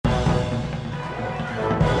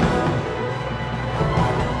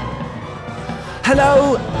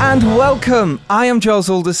Hello and welcome. I am Giles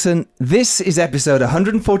Alderson. This is episode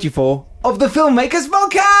 144 of the Filmmakers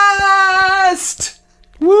Podcast.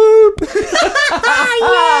 Whoop!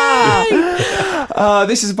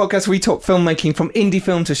 This is a podcast where we talk filmmaking from indie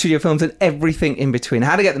film to studio films and everything in between.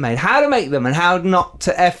 How to get them made, how to make them, and how not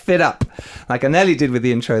to F it up. Like I nearly did with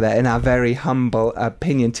the intro there, in our very humble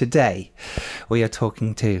opinion. Today, we are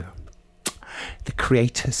talking to the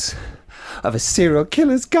creators of A Serial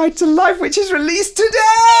Killer's Guide to Life, which is released today!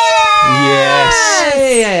 Yes!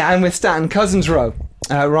 Yeah, I'm with Staten Cousins Rowe,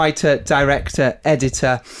 writer, director,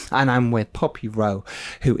 editor, and I'm with Poppy Rowe,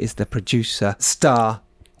 who is the producer, star,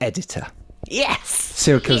 editor. Yes!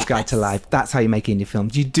 Serial Killer's Guide to Life. That's how you make indie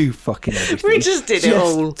films. You do fucking everything. We just did it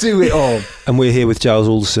all. Do it all. And we're here with Giles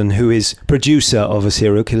Alderson, who is producer of A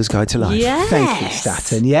Serial Killer's Guide to Life. Yes! Thank you,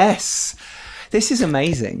 Staten. Yes! This is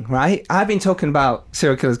amazing, right? I've been talking about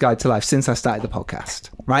Serial Killer's Guide to Life since I started the podcast,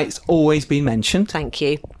 right? It's always been mentioned. Thank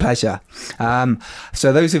you. Pleasure.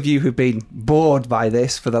 So those of you who've been bored by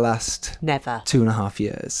this for the last... Never. 2.5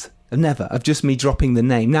 years. Never. Of just me dropping the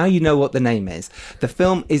name. Now you know what the name is. The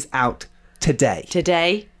film is out today.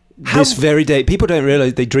 Today. This very day. People don't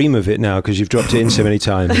realise they dream of it now because you've dropped it in so many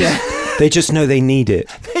times. Yeah. They just know they need it.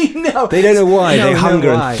 They know. They don't know why. No, they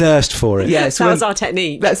hunger why. and thirst for it. Yeah, That was our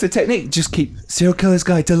technique. That's the technique. Just keep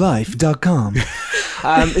serialkillersguidetolife.com.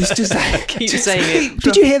 It's just Keep saying it.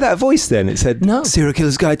 Did you hear that voice then? It said No.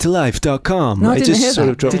 serialkillersguidetolife.com. No, I it didn't just hear sort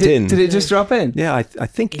that. of dropped Did in. Did it just drop in? Yeah, I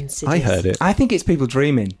think Insidious. I heard it. I think it's people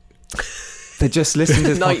dreaming. They're just listening to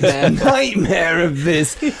this Nightmare. nightmare of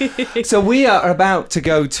this. So we are about to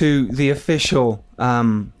go to the official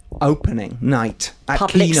opening night at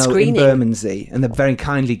Public Kino screening. in Bermondsey, and they've very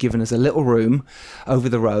kindly given us a little room over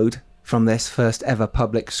the road from this first ever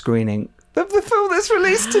public screening of the film that's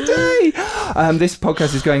released today. This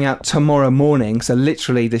podcast is going out tomorrow morning, so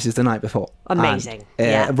literally this is the night before. Amazing. And,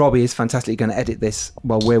 Yeah. Robbie is fantastically going to edit this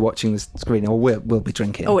while we're watching the screening, or we'll be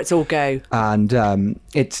drinking. Oh, it's all go. And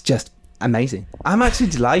it's just amazing. I'm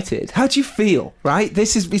actually delighted. How do you feel? Right,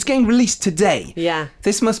 it's getting released today. Yeah.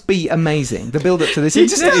 This must be amazing. The build up to this,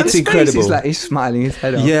 It's incredible. He's smiling his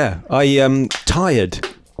head off. Yeah, I tired.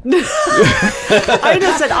 I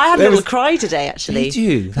just said I had a little cry today, actually. Did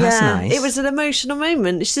you? That's nice. It was an emotional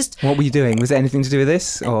moment. It's just What were you doing? Was it anything to do with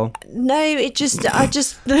this, or I just had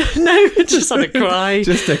a cry.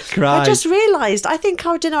 just a cry? I just realised. I think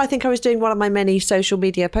I was doing one of my many social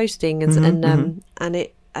media postings,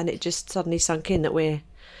 and it just suddenly sunk in that we're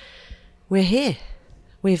here.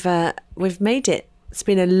 We've made it. It's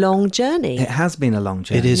been a long journey. It has been a long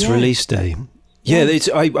journey. It is Yeah. release day. Yeah, it's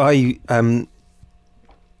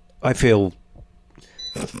I feel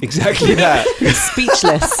exactly that.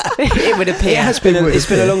 Speechless. It would appear. It's been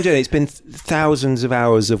a long journey. It's been thousands of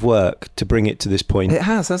hours of work to bring it to this point, It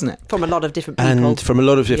has, hasn't it? From a lot of different people. and from a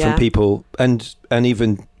lot of different Yeah. people, and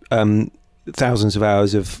even thousands of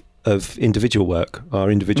hours of individual work.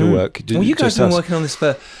 Our individual work. Well, you guys just have been us. working on this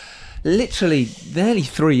for literally nearly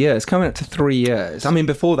 3 years, coming up to 3 years. I mean,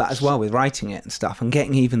 before that as well, with writing it and stuff, and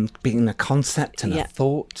being a concept and a Yeah.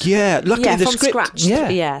 thought. Yeah, luckily the from script. scratch.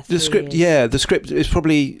 Yeah. The 3 script, years. the script is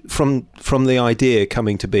probably from the idea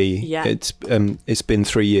coming to be. Yeah. It's been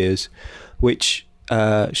 3 years, which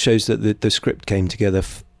shows that the script came together,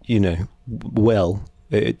 well.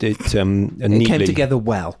 It neatly. It came together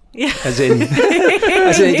well. Yeah. as in it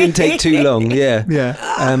didn't take too long. Yeah. Yeah.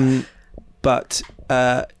 But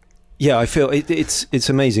I feel it's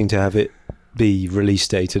amazing to have it be release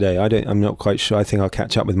day today. I'm not quite sure. I think I'll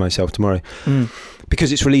catch up with myself tomorrow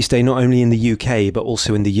because it's release day not only in the UK but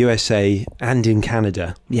also in the USA and in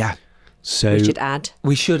Canada. Yeah. So We should add,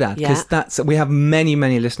 because we have many,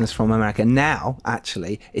 many listeners from America. Now,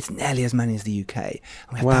 actually, it's nearly as many as the UK.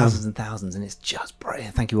 And we have thousands and thousands, and it's just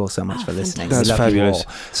brilliant. Thank you all so much for listening. That's We love fabulous. you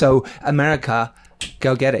all. So, America,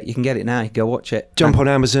 go get it. You can get it now. You can go watch it. Jump on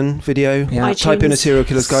Amazon Video, Yeah. type in A Serial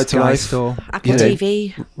Killer's Guide to Sky Life, Store. Apple Yeah.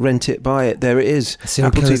 TV. rent it, buy it. There it is. Serial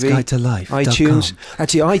Apple Killer's TV, Guide to Life. iTunes.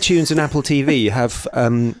 Actually, iTunes and Apple TV have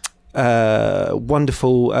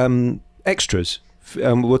wonderful extras.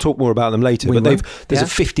 We'll talk more about them later, but there's a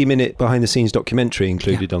 50-minute behind-the-scenes documentary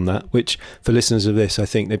included on that, which for listeners of this, I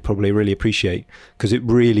think they'd probably really appreciate, because it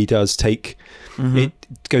really does take. It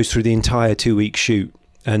goes through the entire 2-week shoot,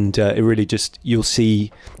 and it really you'll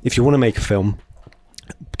see if you want to make a film.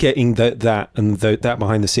 Getting that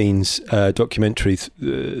behind-the-scenes documentary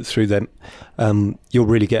through them, you'll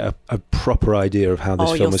really get a proper idea of how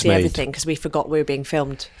this film was you'll see made. everything, because we forgot we were being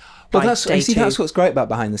filmed. Well, by that's day two. that's what's great about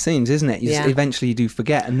behind the scenes, isn't it? Eventually you do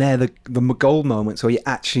forget, and they're the gold moments where you're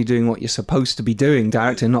actually doing what you're supposed to be doing,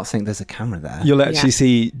 directing, and not think there's a camera there. You'll actually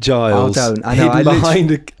see Giles hidden behind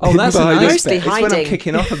Mostly that's a nice bit. It's when I'm hiding.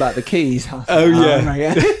 kicking off about the keys.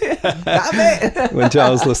 yeah. Damn it. when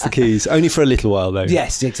Giles lost the keys. Only for a little while, though.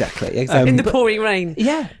 Yes, exactly. In the pouring rain.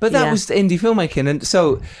 Yeah, but that was indie filmmaking, and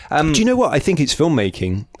so do you know what? I think it's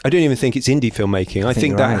filmmaking. I don't even think it's indie filmmaking. I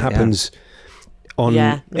think that happens on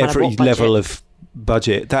every level of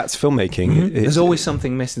budget. That's filmmaking. There's always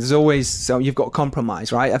something missing. There's always, so you've got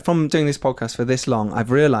compromise, right? From doing this podcast for this long,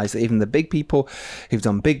 I've realised that even the big people who've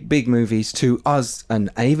done big movies to us and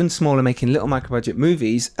even smaller making little micro budget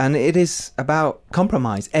movies, and it is about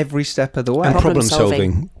compromise every step of the way. And problem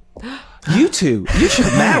solving. You two, you should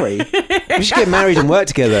marry. We should get married and work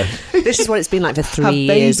together. This is what it's been like for 3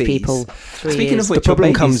 years, people. 3 Speaking years. of which, The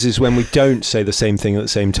problem comes is when we don't say the same thing at the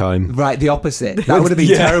same time. right, the opposite. That would have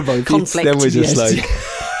been terrible. If Conflict. Then we're just Yes. like...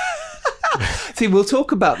 See, we'll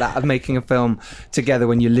talk about that, of making a film together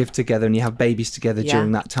when you live together and you have babies together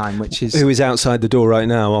during that time, which is... Who is outside the door right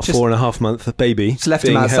now, our 4.5-month baby. Just left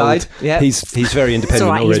him being outside. held. Yeah. He's very independent It's all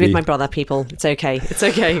right, already. he's with my brother, people. It's okay. It's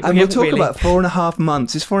okay. And we'll talk about 4.5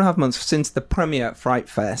 months. It's 4.5 months since the premiere at Fright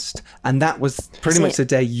Fest, and that was pretty much the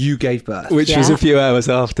day you gave birth. Which was a few hours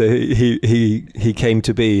after he came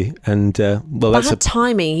to be, and that's Bad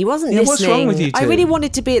timing. He wasn't Yeah, listening. what's wrong with you I two? really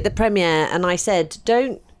wanted to be at the premiere, and I said,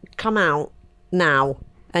 "Don't come out now,"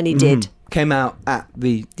 and he did. Came out at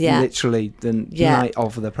the literally the night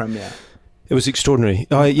of the premiere. It was extraordinary.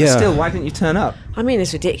 But still, why didn't you turn up? I mean,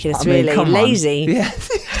 it's ridiculous. I mean, Really come on. lazy. Yeah,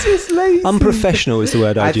 just lazy. Unprofessional is the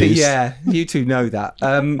word I'd use. Yeah, you two know that.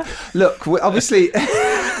 Look, obviously.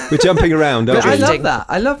 We're jumping around, aren't But I we? love that.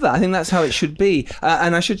 I love that. I think that's how it should be.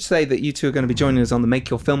 And I should say that you two are going to be joining us on the Make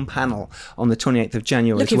Your Film panel on the 28th of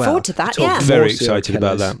January Looking as well. forward to that, Talk yeah. more Very serial excited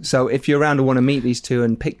about killers. that. So if you're around and want to meet these two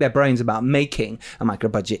and pick their brains about making a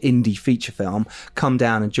micro-budget indie feature film, come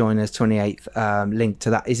down and join us 28th. Link to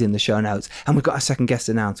that is in the show notes. And we've got a second guest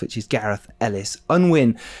announced, which is Gareth Ellis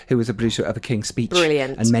Unwin, who was a producer of A King's Speech.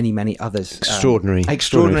 Brilliant. And many others. Extraordinary.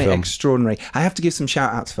 Extraordinary. I have to give some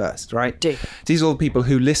shout outs first, right? Do. These are all the people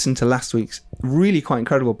who listened to last week's really quite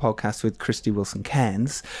incredible podcast with Christy Wilson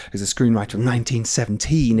Cairns, who's a screenwriter of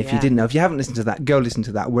 1917. If you didn't know, if you haven't listened to that, go listen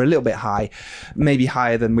to that. We're a little bit high, maybe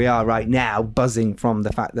higher than we are right now, buzzing from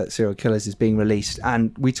the fact that Serial Killers is being released.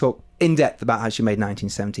 And we talk in depth about how she made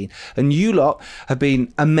 1917. And you lot have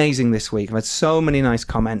been amazing this week. I've had so many nice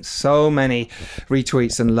comments, so many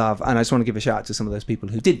retweets and love. And I just want to give a shout out to some of those people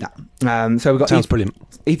who did that. So we've got Sounds brilliant.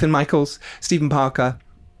 Ethan Michaels, Stephen Parker,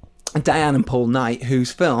 Diane and Paul Knight,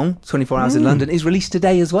 whose film 24 Hours in London is released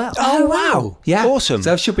today as well. Oh wow! Yeah, awesome.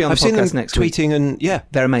 So it should be on the I've seen podcast them next week. tweeting and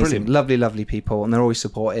They're amazing, brilliant. lovely people, and they're always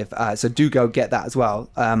supportive. So do go get that as well.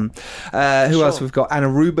 Who else? We've got Anna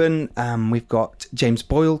Rubin. We've got James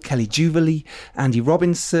Boyle, Kelly Jubilee, Andy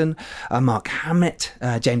Robinson, Mark Hammett,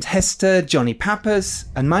 James Hester, Johnny Pappas,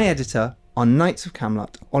 and my editor on Knights of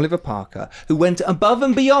Camelot, Oliver Parker, who went above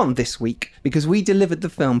and beyond this week because we delivered the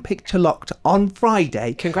film Picture Locked on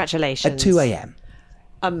Friday. Congratulations. At 2 a.m.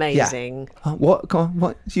 Amazing. Yeah. What? Go on,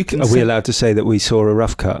 what? You can. Are we say- allowed to say that we saw a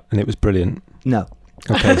rough cut and it was brilliant? No.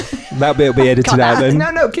 Okay, that bit will be edited out then.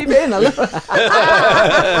 No, keep it in. I love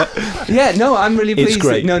it. Yeah, no, I'm really pleased. It's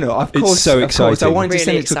great. No, of It's course. so of course. I exciting. wanted to send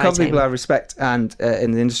Really it to a couple of exciting. people I respect and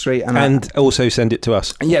in the industry. And also send it to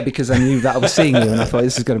us. Yeah, because I knew that I was seeing you and I thought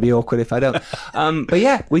this is going to be awkward if I don't. But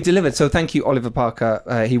yeah, we delivered. So thank you, Oliver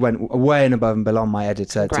Parker. He went way and above and beyond my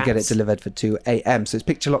editor to get it Congrats. delivered for 2 a.m. So it's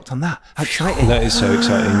Picture Locked on that. How exciting. That is so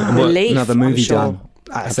exciting. And what- Relief, Another I'm movie sure. done.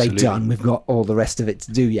 I say Absolutely. done. We've got all the rest of it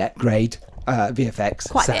to do yet. Grade, VFX,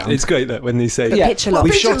 Quite a bit. sound. It's great that when they say, Yeah. Picture Well, Locked.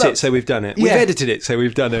 we've Picture shot Locked. it, so we've done it. Yeah. We've edited it, so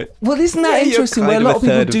we've done it. Well, isn't Yeah, that you're interesting? Where a kind lot of of a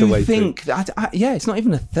people third of the do way through. think that, yeah, it's not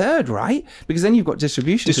even a third, right? Because then you've got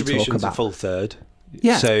distribution to talk Distribution's a about. full third.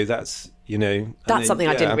 Yeah. So that's, and That's then- something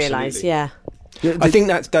I didn't realise. absolutely. Yeah. I think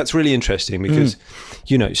that's really interesting because,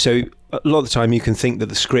 so a lot of the time you can think that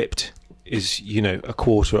the script is, a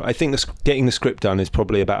quarter. I think getting the script done is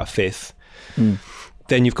probably about a fifth.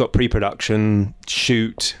 Then you've got pre-production,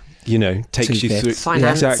 shoot, takes you through. Two-fifths.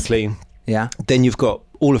 Finance. Exactly. Yeah. Then you've got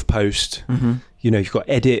all of post. You've got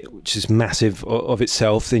edit, which is massive of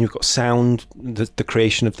itself. Then you've got sound, the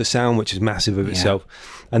creation of the sound, which is massive of itself.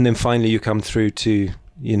 And then finally you come through to,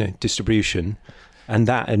 distribution. And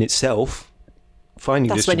that in itself, finding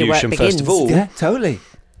That's when your work distribution first of all, Yeah, totally.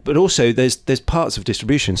 but also there's parts of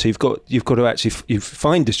distribution. So you've got to actually you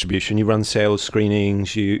find distribution. You run sales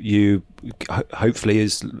screenings. You hopefully,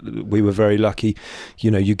 as we were very lucky,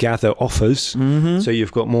 you gather offers. So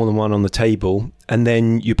you've got more than one on the table, and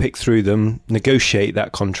then you pick through them, negotiate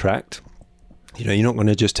that contract. You're not going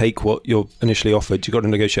to just take what you're initially offered. You've got to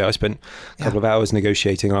negotiate. I spent a couple of hours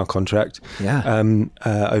negotiating our contract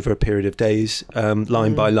over a period of days,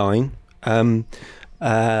 line by line. And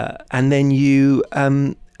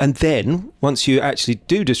then once you actually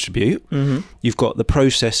do distribute, you've got the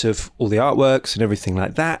process of all the artworks and everything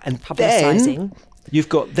like that. And publicising. You've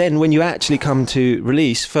got then when you actually come to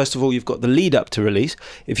release, first of all, you've got the lead up to release.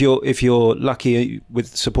 If you're lucky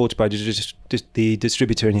with supported by the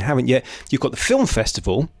distributor and you haven't yet, you've got the film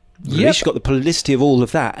festival release, you've got the publicity of all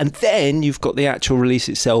of that, and then you've got the actual release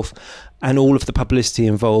itself and all of the publicity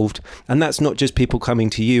involved. And that's not just people coming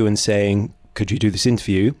to you and saying, could you do this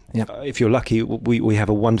interview? If you're lucky, we have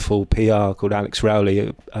a wonderful PR called Alex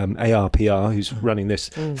Rowley, ARPR, who's running this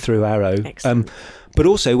through Arrow. But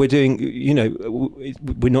also we're doing,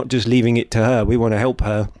 we're not just leaving it to her. We want to help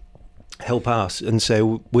her help us. And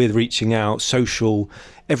so we're reaching out, social,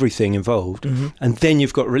 everything involved. And then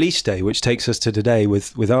you've got release day, which takes us to today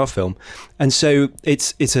with our film. And so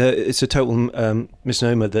it's a total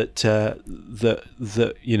misnomer that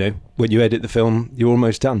when you edit the film, you're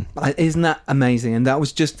almost done. Isn't that amazing? And that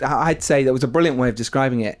was just, I'd say that was a brilliant way of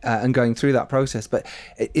describing it and going through that process. But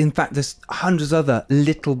in fact, there's hundreds of other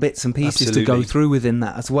little bits and pieces to go through within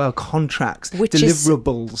that as well. Contracts,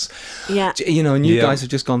 deliverables. And you guys have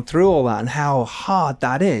just gone through all that and how hard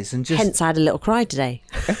that is. And just, hence I had a little cry today.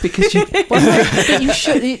 Because you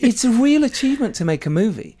should. It's a real achievement to make a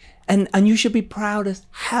movie. And you should be proud as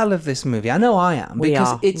hell of this movie. I know I am,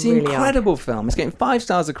 because it's an incredible film. It's getting 5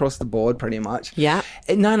 stars across the board, pretty much. 9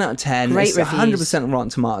 out of 10. Great it's reviews. 100% Rotten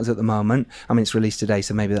Tomatoes at the moment. I mean, it's released today,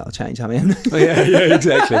 so maybe that'll change. I mean,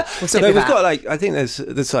 exactly. So we've got I think there's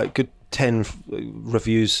good 10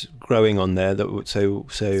 reviews growing on there. So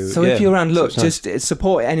if you're around, look, just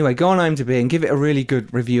support it anyway. Go on IMDb and give it a really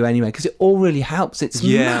good review anyway, because it all really helps. It's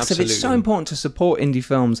massive. Absolutely. It's so important to support indie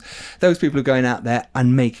films. Those people who are going out there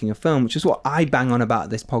and making a film, which is what I bang on about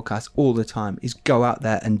this podcast all the time, is go out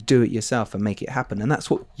there and do it yourself and make it happen. And that's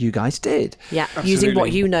what you guys did. Using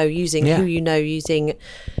what you know, using who you know, using,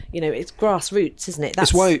 it's grassroots, isn't it?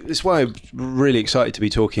 That's why I'm really excited to be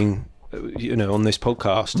talking on this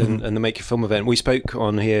podcast and the Make Your Film event. We spoke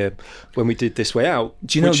on here when we did This Way Out,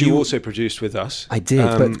 which you also produced with us. I did,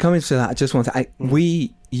 but coming to that, I just want to...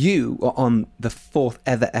 You are on the 4th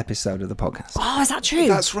ever episode of the podcast. Oh, is that true?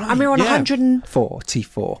 That's right. And we're on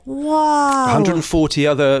 144. Wow. 140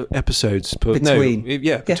 other episodes. Between.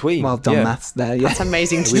 Between. Well done, maths there. That's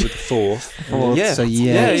amazing. We were the 4th. Yeah. So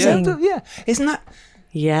Isn't that...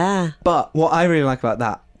 Yeah. But what I really like about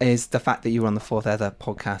that is the fact that you were on the 4th ever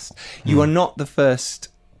podcast. You are not the first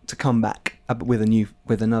to come back with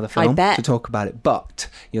another film to talk about it, but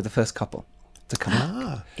you're the first couple to come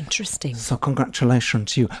back. Interesting. So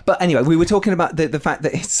congratulations to you. But anyway, we were talking about the fact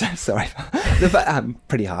that it's sorry, the fact I'm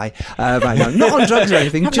pretty high right now, not on drugs or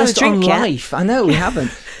anything, just on life. I know we haven't.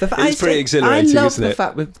 It's pretty exhilarating. I love isn't the it?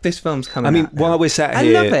 fact that this film's coming. I mean, out while we're sat I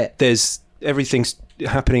here, love it. there's everything's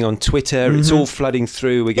happening on Twitter. It's all flooding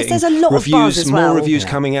through. We're getting there's a lot reviews, of buzz as well. more reviews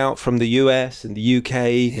coming out from the US and the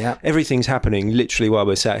UK. Everything's happening literally while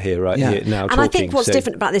we're sat here here now. And I think what's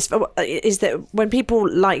different about this is that when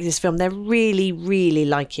people like this film, they're really, really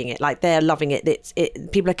liking it. Like, they're loving it.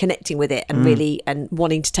 People are connecting with it and really and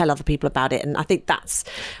wanting to tell other people about it. And I think that's...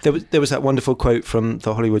 There was that wonderful quote from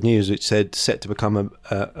the Hollywood News which said, set to become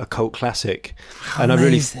a cult classic. And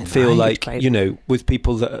amazing. I really feel like, with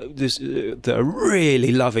people that are really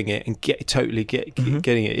loving it and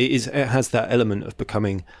getting it, it has that element of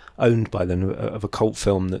becoming owned by them, of a cult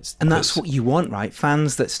film that's what you want, right?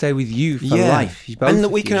 Fans that stay with you for life, and that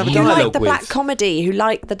we can have a who dialogue like the black comedy, who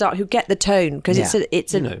like the dark, who get the tone, because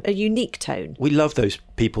it's a unique tone. We love those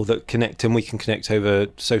people that connect, and we can connect over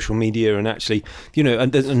social media, and actually,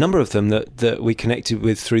 and there's a number of them that we connected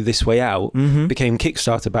with through This Way Out, became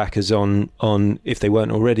Kickstarter backers on if they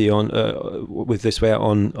weren't already on with This Way Out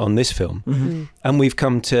on this film, and we've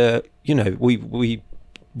come to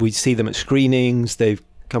we see them at screenings. They've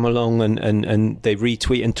come along and they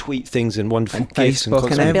retweet and tweet things and wonderful gifts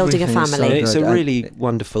and building a family. So it's a really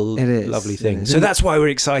wonderful, lovely thing. So that's why we're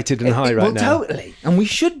excited and high right now. Totally, and we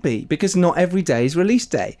should be, because not every day is release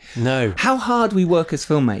day. No. How hard we work as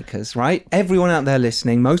filmmakers, right? Everyone out there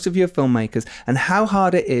listening, most of you are filmmakers, and how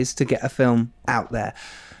hard it is to get a film out there.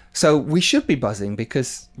 So we should be buzzing,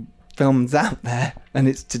 because films out there, and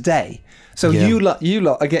it's today. So you lot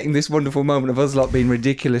are getting this wonderful moment of us lot being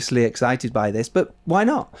ridiculously excited by this, but why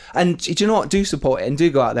not? And do you know what? Do support it and do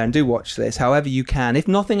go out there and do watch this however you can. If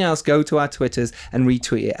nothing else, go to our Twitters and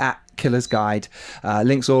retweet it at Killer's Guide.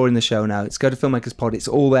 Links all in the show notes. Go to Filmmakers Pod. It's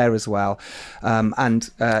all there as well.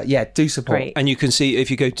 Do support. Great. And you can see, if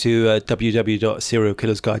you go to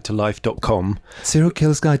www.serialkillersguidetolife.com.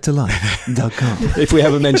 Serialkillersguidetolife.com. If we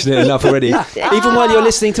haven't mentioned it enough already. Even while you're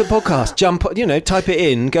listening to the podcast, type it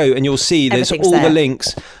in, go, and you'll see there's all the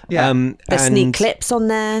links. Yeah. There's sneak clips on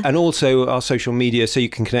there. And also our social media, so you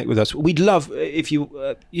can connect with us. We'd love, if you,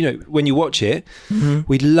 when you watch it,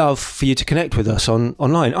 we'd love for you to connect with us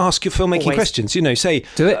online. Ask your filmmaking questions. Say,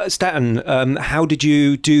 do it. Staten, how did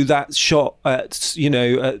you do that shot at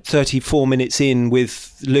 34 minutes in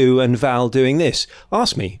with Lou and Val doing this?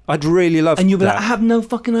 Ask me. I'd really love. And you'll be that. like, I have no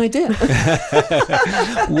fucking idea. He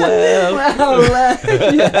knows.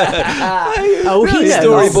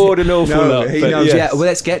 Storyboard an awful lot. He but knows. yes. Yeah. Well,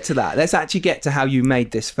 let's get to that. Let's actually get to how you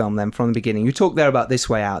made this film then from the beginning. You talked there about This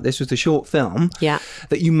Way Out. This was the short film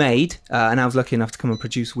that you made, and I was lucky enough to come and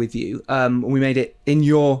produce with you. We made it in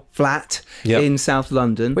your flat in South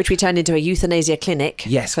London, which we turned into a euthanasia clinic.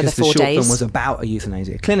 Yes, for the because the 4 short days. film was about a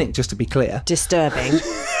euthanasia clinic, just to be clear. Disturbing.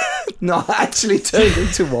 Not actually turned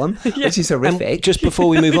into one, which is horrific. And just before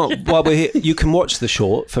we move on, while we're here, you can watch the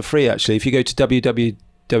short for free, actually. If you go to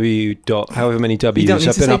however many W's, you don't need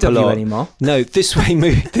I've to been say up a W lot. anymore. No,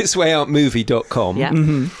 thiswayoutmovie.com. Yeah.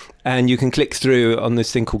 And you can click through on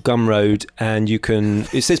this thing called Gumroad, and you can.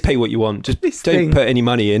 It says pay what you want. Just don't put any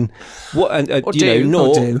money in. Or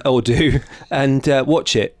do, and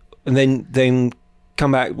watch it, and then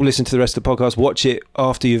come back, listen to the rest of the podcast, watch it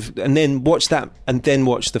after and then watch that, and then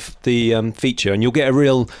watch the feature, and you'll get a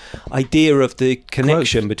real idea of the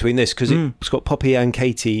connection between this, because it's got Poppy and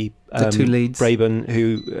Katie. The two leads. Braben,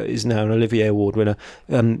 who is now an Olivier Award winner,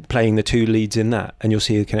 playing the two leads in that, and you'll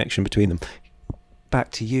see the connection between them.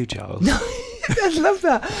 Back to you, Giles. I love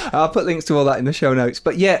that. I'll put links to all that in the show notes.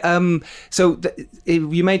 But you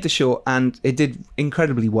made the short, and it did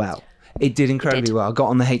incredibly well. It did incredibly well. Got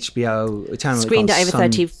on the HBO channel. Screened at over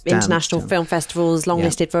 30 international film festivals,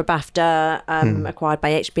 longlisted for a BAFTA, acquired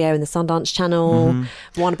by HBO and the Sundance Channel,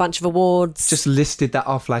 won a bunch of awards. Just listed that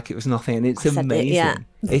off like it was nothing, and it's amazing.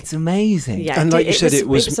 It's amazing. Yeah, and like you said, it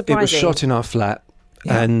was shot in our flat,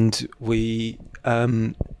 and we,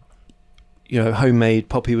 homemade.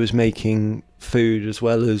 Poppy was making food as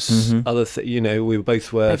well as other we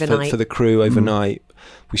both were for the crew overnight.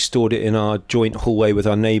 We stored it in our joint hallway with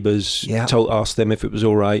our neighbours. Asked them if it was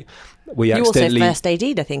all right. You also first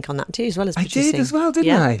AD'd, I think, on that too, as well as producing. I did as well,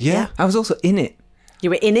 didn't I? Yeah. I was also in it. You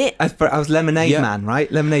were in it? I was Lemonade Man,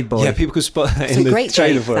 right? Lemonade Boy. Yeah, people could spot that in the great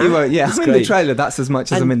trailer for it. I'm in the trailer. That's as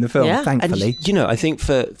much as I'm in the film, thankfully. And, I think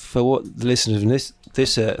for what the listeners of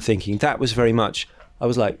this are thinking, that was very much, I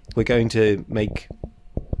was like, we're going to make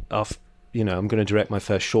I'm going to direct my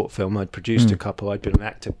first short film. I'd produced a couple. I'd been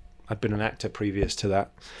an actor previous to that.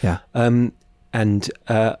 Yeah. And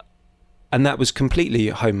that was completely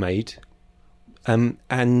homemade. And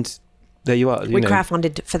there you are. We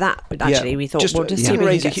crowdfunded for that, but actually we thought we'll just see if we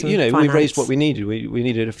can get some finance. We raised what we needed. We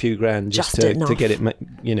needed a few grand just to get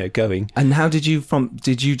it, going. And how did you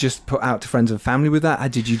just put out to friends and family with that?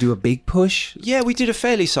 Did you do a big push? Yeah, we did a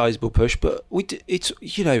fairly sizable push, but it's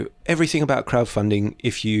everything about crowdfunding.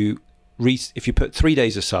 If you put 3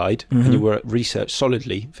 days aside and you were at research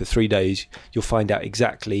solidly for 3 days, you'll find out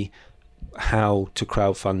exactly how to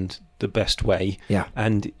crowdfund the best way. Yeah.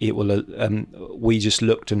 And it will. We just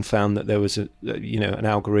looked and found that there was an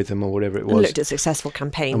algorithm or whatever it was. And looked at successful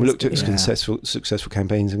campaigns. And we looked at successful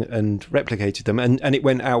campaigns and replicated them. And it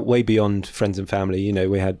went out way beyond friends and family.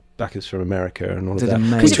 We had backers from America and all of that.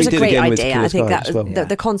 Because it was a great idea. I think that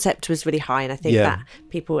the concept was really high, and I think that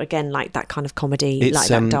people again like that kind of comedy, like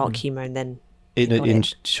that dark humour, and then in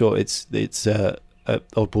short, it's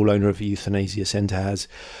oddball owner of a euthanasia centre has,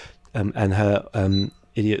 and her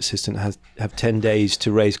idiot assistant have 10 days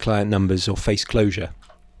to raise client numbers or face closure.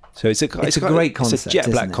 So it's a great concept. It's a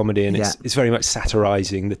jet black comedy, and it's very much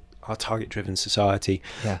satirising our target-driven society,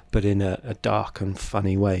 but in a dark and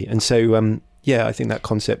funny way. And so, I think that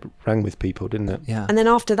concept rang with people, didn't it? Yeah. And then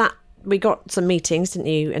after that, we got some meetings, didn't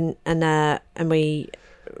you? And we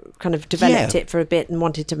kind of developed it for a bit and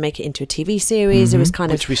wanted to make it into a TV series. It was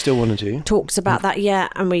kind which we still want to do. Talks about that,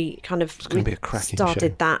 and we kind of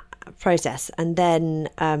started that process. And then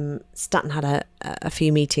Staten had a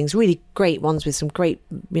few meetings, really great ones with some great,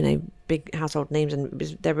 big household names, and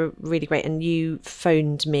they were really great. And you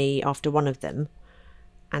phoned me after one of them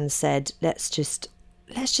and said, let's just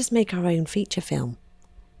make our own feature film.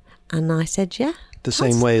 And I said, yeah, The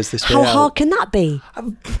same way as this way How out. hard can that be?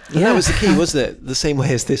 And that was the key, wasn't it? The same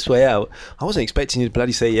way as this way out. I wasn't expecting you to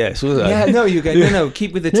bloody say yes, was I? Yeah, no, you go. No,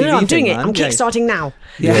 keep with the TV. No, I'm doing thing, it. man. I'm kickstarting now.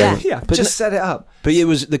 Yeah. But just set it up. But it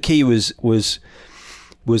was the key was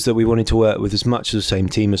that we wanted to work with as much of the same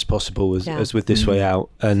team as possible as with This Way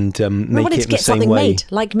Out, and We make wanted it to in get the same something way. made,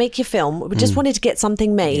 like make your film. We just wanted to get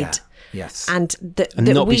something made. Yeah. Yes. And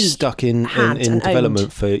not be stuck in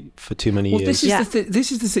development for too many years.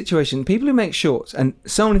 This is the situation. People who make shorts, and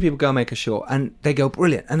so many people go make a short, and they go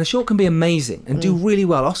brilliant, and the short can be amazing and do really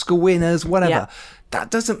well, Oscar winners, whatever. Yeah. That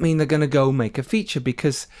doesn't mean they're going to go make a feature,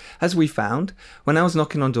 because, as we found, when I was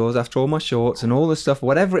knocking on doors after all my shorts and all the stuff,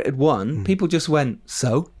 whatever it had won, people just went,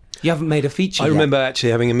 so? You haven't made a feature yet. I remember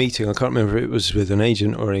actually having a meeting. I can't remember if it was with an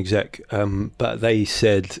agent or an exec, but they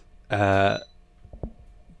said...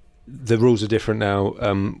 the rules are different now.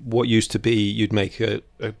 What used to be you'd make a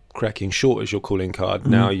cracking short as your calling card.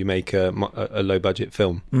 Now you make a low budget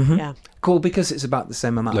film. Yeah. Cool, because it's about the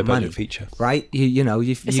same amount of money. Low budget feature. Right?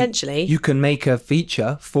 Essentially. You can make a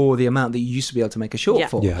feature for the amount that you used to be able to make a short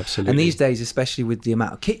for. Yeah, absolutely. And these days, especially with the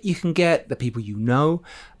amount of kit you can get, the people you know,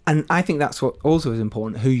 and I think that's what also is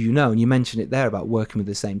important, who you know. And you mentioned it there about working with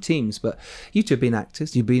the same teams, but you two have been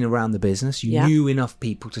actors, you've been around the business, you knew enough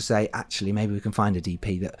people to say, actually, maybe we can find a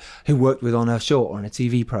DP who worked with on a short or on a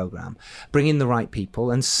TV program, bring in the right people,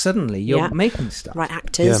 and suddenly you're making stuff. Right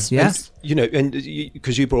actors. Yeah. And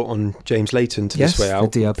because you brought on James Layton to This Way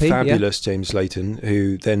Out, the DOP, fabulous James Layton,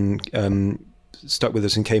 who then stuck with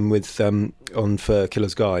us and came with on for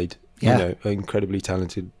Killer's Guide. Yeah. An incredibly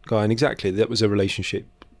talented guy, and exactly that was a relationship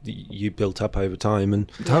you built up over time.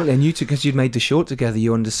 And totally, and you two, because you'd made the short together,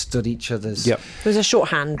 you understood each other's. There was a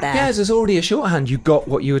shorthand there. Yeah, there's already a shorthand. You got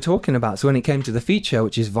what you were talking about. So when it came to the feature,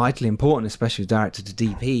 which is vitally important, especially director to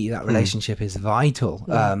DP, that relationship is vital.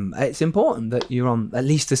 It's important that you're on at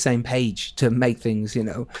least the same page to make things,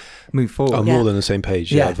 move forward. More than the same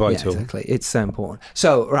page. Vital. Yeah, exactly. It's so important.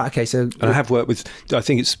 So and I have worked with. I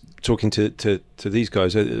think it's talking to these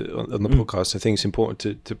guys on the podcast. I think it's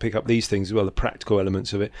important to pick up these things as well, the practical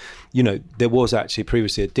elements of it. There was actually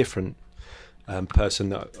previously a different person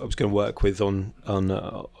that I was going to work with on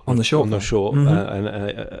the short and a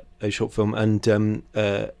short film, and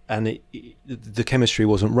the chemistry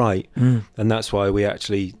wasn't right, and that's why we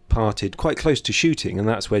actually parted quite close to shooting, and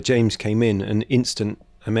that's where James came in. And instant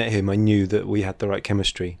I met him, I knew that we had the right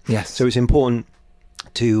chemistry. Yes. So it's important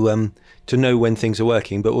to know when things are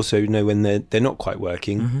working, but also know when they're not quite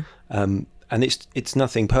working. And it's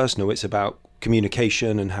nothing personal. It's about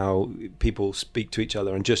communication and how people speak to each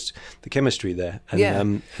other and just the chemistry there.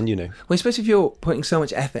 And, well, especially if you're putting so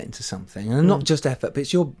much effort into something, and not just effort, but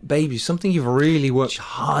it's your baby, something you've really worked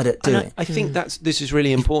hard at doing. I think this is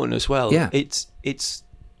really important as well. Yeah. It's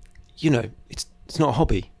not a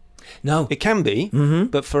hobby. No. It can be,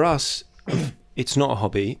 but for us, it's not a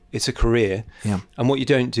hobby, it's a career. Yeah. And what you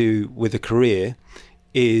don't do with a career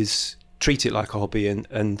is treat it like a hobby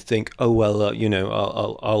and think, oh well,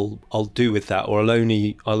 I'll do with that, or I'll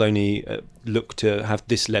only look to have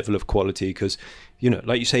this level of quality, because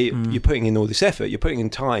like you say, you're putting in all this effort, you're putting in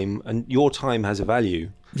time, and your time has a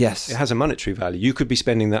value. Yes, it has a monetary value. You could be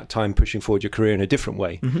spending that time pushing forward your career in a different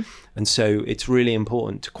way, and so it's really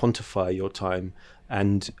important to quantify your time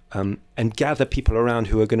and gather people around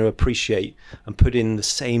who are going to appreciate and put in the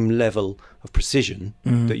same level of precision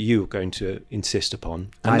that you are going to insist upon.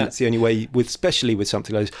 And that's the only way, especially with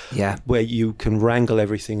something like this, where you can wrangle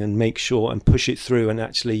everything and make sure and push it through. And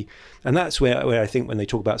that's where I think when they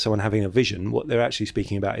talk about someone having a vision, what they're actually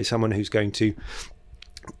speaking about is someone who's going to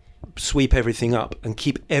sweep everything up and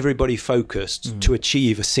keep everybody focused to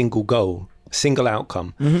achieve a single goal, single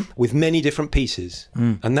outcome, with many different pieces.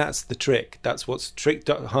 And that's the trick. That's what's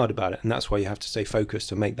hard about it, and that's why you have to stay focused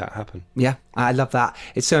to make that happen. Yeah, I love that.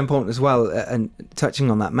 It's so important as well, and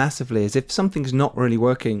touching on that massively, is if something's not really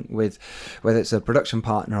working with, whether it's a production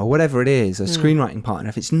partner or whatever it is, a screenwriting partner,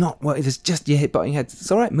 if it's not working, it's just you hit butting heads,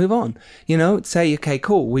 it's all right, move on. Say, okay,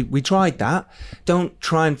 cool, we tried that. Don't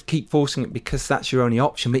try and keep forcing it because that's your only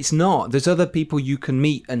option. But it's not. There's other people you can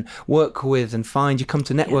meet and work with and find. You come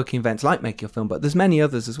to networking events like Make Your Film, but there's many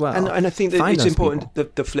others as well. And I think that it's important.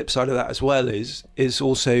 The flip side of that as well is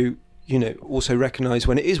also also recognise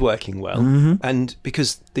when it is working well, and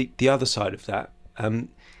because the other side of that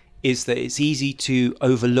is that it's easy to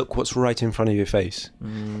overlook what's right in front of your face.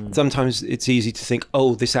 Sometimes it's easy to think,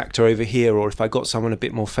 oh, this actor over here, or if I got someone a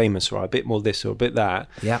bit more famous, or a bit more this or a bit that.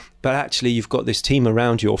 Yeah. But actually, you've got this team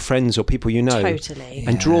around you, or friends, or people you know, totally,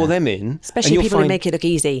 and draw them in. Especially people who make it look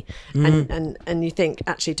easy, and you think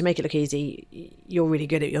actually to make it look easy, you're really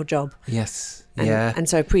good at your job. Yes. And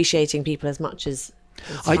so appreciating people as much as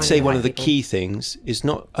I'd say one of the key things is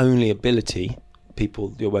not only ability,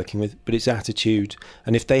 people you're working with, but it's attitude.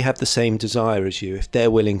 And if they have the same desire as you, if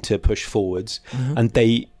they're willing to push forwards, and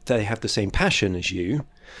they have the same passion as you,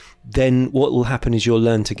 then what will happen is you'll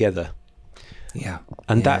learn together. Yeah.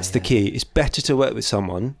 And that's the key. It's better to work with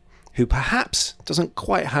someone who perhaps doesn't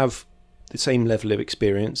quite have the same level of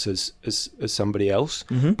experience as somebody else,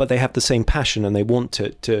 but they have the same passion and they want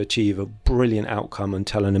to achieve a brilliant outcome and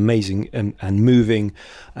tell an amazing and moving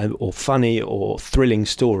or funny or thrilling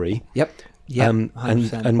story. Yep. Yeah,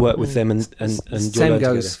 and work with them and same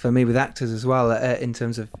goes for me with actors as well. In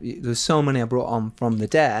terms of, there's so many I brought on from the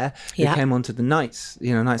Dare who came onto the Knights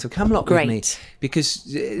of Camelot with me,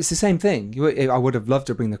 because it's the same thing. I would have loved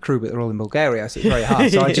to bring the crew, but they're all in Bulgaria, so it's very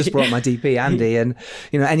hard. So I just brought my DP Andy, and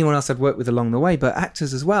anyone else I'd worked with along the way. But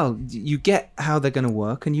actors as well, you get how they're going to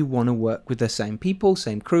work, and you want to work with the same people,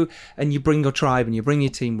 same crew, and you bring your tribe and you bring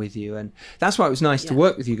your team with you, and that's why it was nice to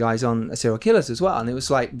work with you guys on Serial Killers as well. And it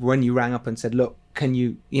was like when you rang up and said, look, can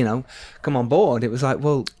you come on board, it was like,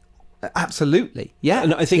 well, absolutely, yeah.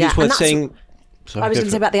 And I think it's worth saying, I was going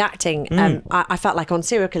to say about the acting, I felt like on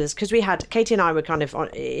Serial Killers, because we had, Katie and I were kind of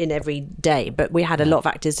in every day, but we had a lot of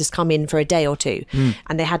actors just come in for a day or two,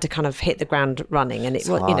 and they had to kind of hit the ground running, and it's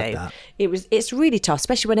really tough,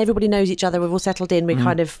 especially when everybody knows each other, we've all settled in, we're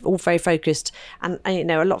kind of all very focused, and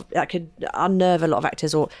a lot of that could unnerve a lot of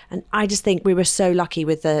actors, and I just think we were so lucky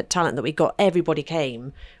with the talent that we got. Everybody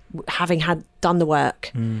came having done the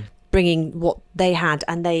work, bringing what they had,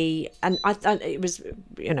 and it was,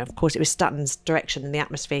 of course it was Staten's direction and the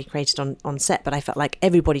atmosphere created on set, but I felt like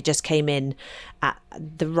everybody just came in at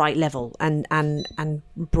the right level and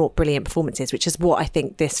brought brilliant performances, which is what I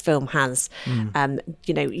think this film has.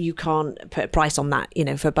 You can't put a price on that,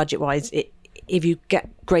 for budget wise. If you get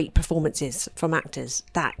great performances from actors,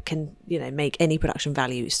 that can, make any production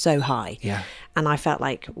value so high. Yeah. And I felt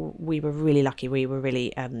like we were really lucky. We were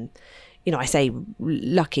really, I say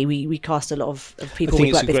lucky. We cast a lot of people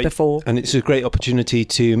we've worked with before. And it's a great opportunity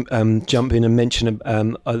to jump in and mention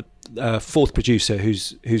a fourth producer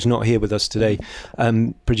who's not here with us today,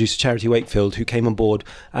 producer Charity Wakefield, who came on board,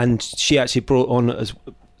 and she actually brought on as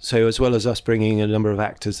well as us bringing a number of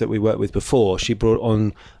actors that we worked with before, she brought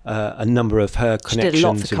on a number of her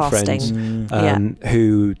connections and friends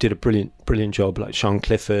who did a brilliant job, like Sean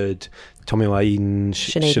Clifford, Tommy Waiden,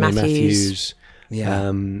 Sinead Matthews.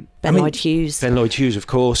 Ben Lloyd Hughes. Ben Lloyd Hughes, of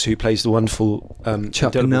course, who plays the wonderful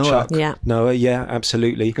Chuck Noah. Noah,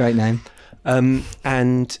 absolutely. Great name.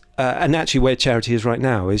 And actually where Charity is right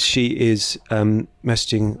now is she is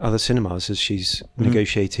messaging other cinemas as she's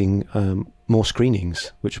negotiating more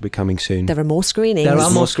screenings, which will be coming soon. There are more screenings. There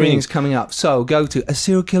are more screenings coming up. So go to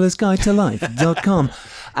aserialkillersguidetolife.com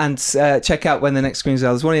and check out when the next screenings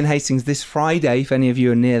are. There's one in Hastings this Friday, if any of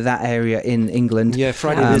you are near that area in England. Yeah,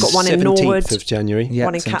 Friday the 17th of January. Yeah,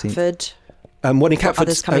 one in 17th. Catford. One in Catford.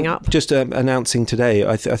 Others coming up. Just announcing today,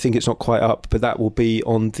 I think it's not quite up, but that will be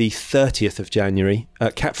on the 30th of January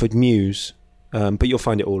at Catford Muse. But you'll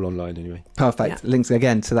find it all online anyway. Perfect. Links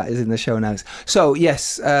again to that is in the show notes. So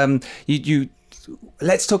yes, you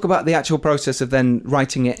let's talk about the actual process of then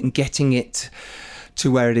writing it and getting it to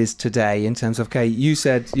where it is today, in terms of, okay, you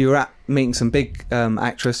said you were at meeting some big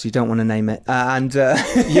actress, you don't want to name it, and so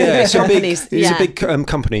big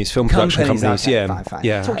companies, film production companies. Okay,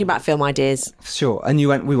 fine. Talking about film ideas. Sure. And you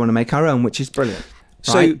went, we want to make our own, which is brilliant.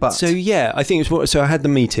 I think it was, so I had the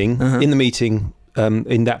meeting. In the meeting,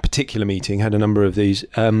 in that particular meeting, had a number of these.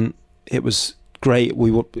 It was great.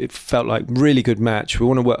 It felt like really good match. We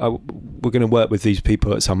want to work. We're going to work with these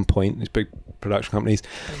people at some point, these big production companies.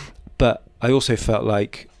 But I also felt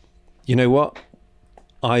like, you know what,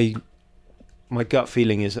 my gut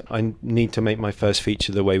feeling is I need to make my first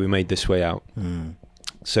feature the way we made This Way Out.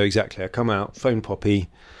 So exactly, I come out, phone Poppy.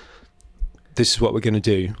 This is what we're going to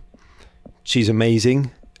do. She's amazing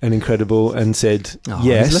and incredible, and said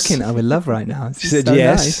yes. He's looking at her with love right now. She said so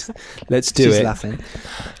yes. Nice. Let's do it. She's laughing.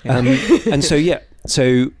 And so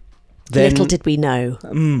then little did we know.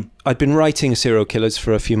 I'd been writing Serial Killers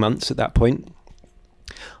for a few months at that point.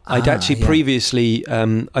 I'd actually previously,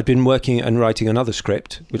 I'd been working and writing another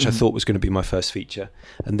script, which I thought was going to be my first feature.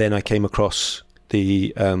 And then I came across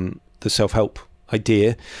the self-help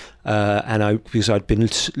idea. Because I'd been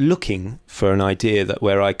looking for an idea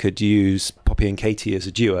where I could use Poppy and Katie as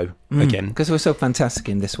a duo again. Because it was so fantastic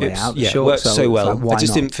in This Way Out. It worked so well. Like, I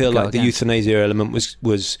just didn't feel like the euthanasia element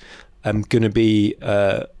was going to be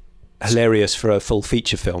hilarious for a full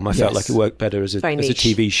feature film. I felt like it worked better as a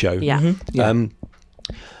TV show. Yeah.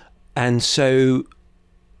 And so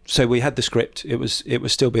we had the script. It was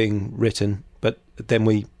still being written, but then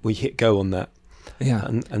we hit go on that. Yeah.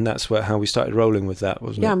 And that's how we started rolling with that,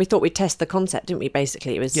 wasn't it? Yeah, and we thought we'd test the concept, didn't we?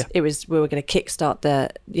 Basically, it was we were going to kickstart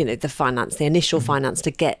the finance, the initial finance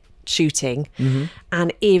to get shooting,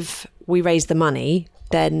 and if we raise the money,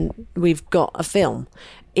 then we've got a film.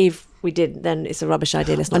 If we didn't, then it's a rubbish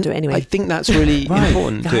idea. Let's not do it anyway. I think that's really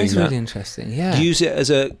important. That is really interesting. Yeah. Use it as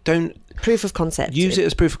proof of concept. Use it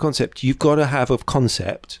as proof of concept. You've got to have a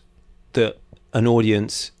concept that an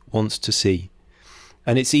audience wants to see,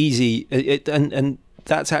 and it's easy. And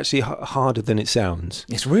that's actually harder than it sounds.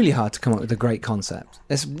 It's really hard to come up with a great concept.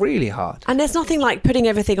 It's really hard. And there's nothing like putting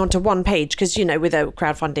everything onto one page, because, with a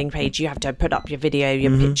crowdfunding page, you have to put up your video,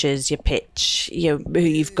 your pictures, your pitch, who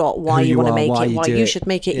you've got, why you want to make it, why you should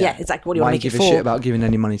make it. Yeah, exactly. What do you want to make it for? Why give a shit about giving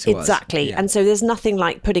any money to us? Exactly. Yeah. And so there's nothing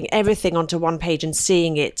like putting everything onto one page and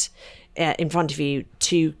seeing it in front of you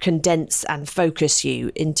to condense and focus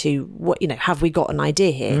you into what, have we got an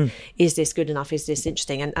idea here? Is this good enough? Is this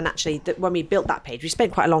interesting? And actually, when we built that page, we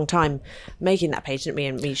spent quite a long time making that page, didn't we?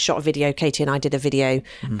 And we shot a video. Katie and I did a video,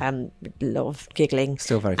 a lot of giggling.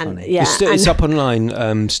 Still very funny. Yeah, it's up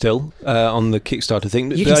online still on the Kickstarter thing.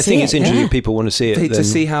 But I think it's interesting if people want to see it. To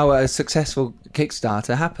see how a successful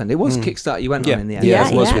Kickstarter happened. It was Kickstarter you went on in the end. Yeah,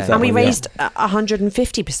 it was with that and we one, raised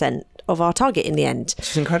 150% of our target in the end, which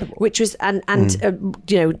is incredible. Which was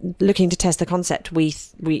looking to test the concept, we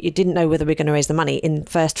didn't know whether we were going to raise the money. In the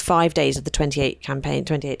first 5 days of the 28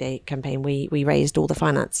 day campaign, we raised all the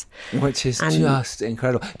finance, which is just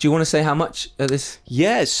incredible. Do you want to say how much this?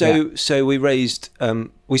 Yeah, so we raised.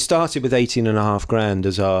 We started with 18.5 grand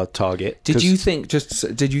as our target. Did you think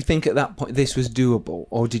at that point this was doable,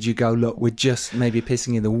 or did you go, look, we're just maybe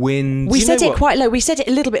pissing in the wind? We set it quite low. We set it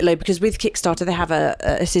a little bit low because with Kickstarter they have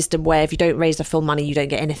a system where if you don't raise the full money, you don't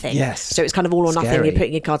get anything. Yes. So it's kind of all or nothing. You're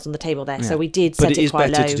putting your cards on the table there. Yeah. So we did set it quite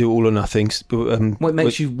low. But it is better to do all or nothing. It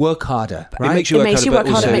makes you work harder, right? It makes you work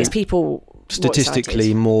harder. It makes people...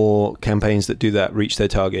 Statistically, more campaigns that do that reach their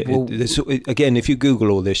target. Well, again, if you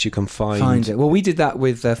Google all this, you can find it. Well, we did that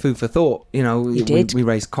with Food for Thought. We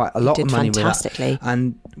raised quite a lot of money fantastically. with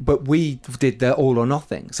that. But we did the all or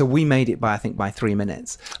nothing. So we made it by 3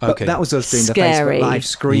 minutes. But that was us doing the Facebook Live,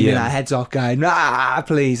 screaming our heads off, going,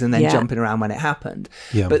 please, and then jumping around when it happened.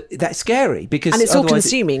 Yeah. But that's scary because... And it's all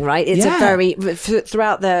consuming, right? It's a very...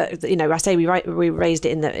 Throughout the... I say we raised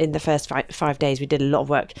it in the first 5 days. We did a lot of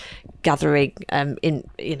work gathering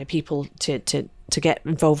people to get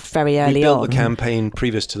involved very early on. We built the campaign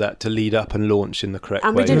previous to that to lead up and launch in the correct way.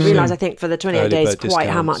 And we didn't realise, I think, for the 28 days quite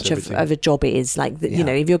how much of a job it is. Like,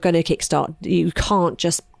 if you're going to kickstart, you can't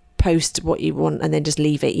just post what you want and then just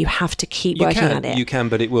leave it. You have to keep working at it. You can,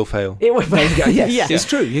 but it will fail. It will fail. Yes, it's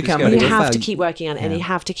true. You can, but you have to keep working on it, and you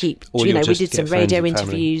have to keep. We did some radio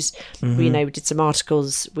interviews. We did some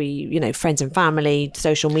articles. Friends and family,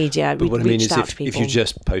 social media. But what I mean is, if you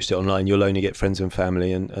just post it online, you'll only get friends and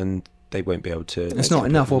family, and they won't be able to. It's not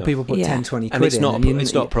enough. Or people put 10, 20 quid and in.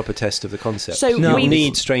 It's not a proper test of the concept. So we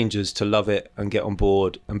need strangers to love it and get on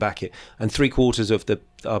board and back it. And 3/4 of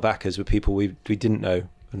our backers were people we didn't know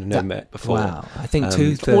and never met before. Wow, I think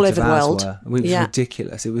 2/3 all over of the ours world. were. It was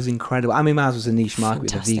ridiculous. It was incredible. I mean, ours was a niche market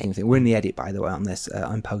with the vegan thing. We're in the edit, by the way, on this.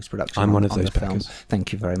 I'm post-production. I'm one of those film.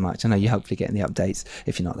 Thank you very much. I know you're hopefully getting the updates.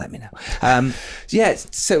 If you're not, let me know.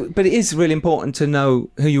 But it is really important to know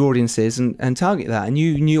who your audience is and target that. And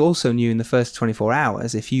you also knew in the first 24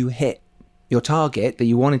 hours, if you hit your target that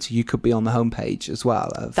you wanted to, you could be on the homepage as well.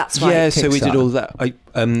 That's right. Yeah, so we did all that.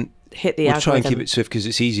 Hit the we'll algorithm. try and keep it swift because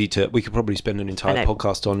it's easy to. We could probably spend an entire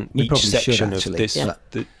podcast on each section of this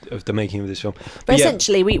of the making of this film. But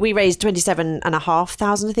essentially, we raised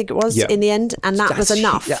 27,500, I think it was, in the end, and that was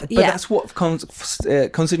enough. But that's what,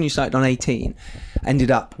 considering you started on 18, ended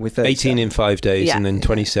up with 18 in 5 days, and then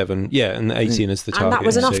 27. Yeah, and 18 as the target. And that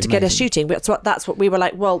was enough to get us shooting. But that's what we were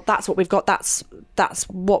like. Well, that's what we've got. That's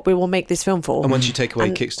what we will make this film for. And once you take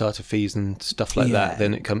away Kickstarter fees and stuff like that,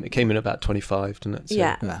 then it came in about 25, didn't it? So,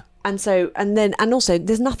 yeah. And also,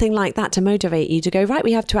 there's nothing like that to motivate you to go, right,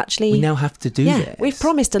 we have to actually... We now have to do this. We've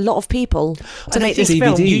promised a lot of people to make this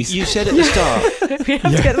film. You said at the start... We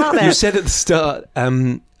have to get them out there. You said at the start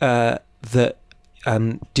that...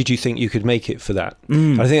 did you think you could make it for that?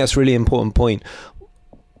 I think that's a really important point.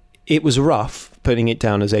 It was rough putting it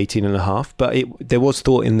down as 18.5, but there was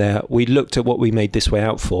thought in there. We looked at what we made This Way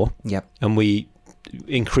Out for, and we...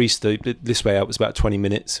 increased This Way Out was about 20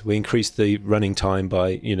 minutes. We increased the running time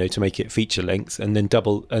by to make it feature length, and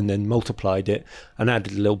then multiplied it and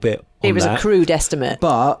added a little bit It was a crude estimate.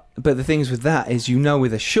 But the things with that is,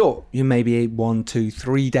 with a short, you maybe 1, 2,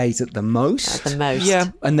 3 days at the most. At the most.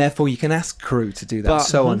 Yeah. And therefore you can ask crew to do that.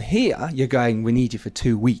 So on here, you're going, we need you for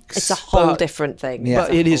 2 weeks. It's a whole different thing. Yeah.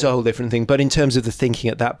 But it is a whole different thing. But in terms of the thinking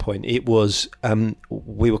at that point, it was,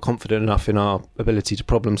 we were confident enough in our ability to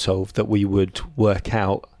problem solve that we would work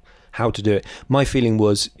out how to do it. My feeling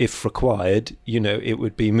was, if required, it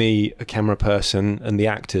would be me, a camera person, and the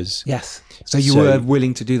actors. Yes. So you were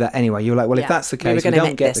willing to do that anyway. You were like, well, if that's the case, we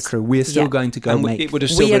don't get the crew. We're still going to go make. It would have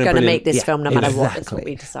still we are been going to make this film no matter what. That's what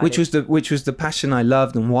we decided. Which was the passion I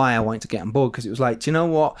loved and why I wanted to get on board, because it was like, do you know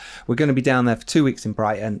what? We're going to be down there for 2 weeks in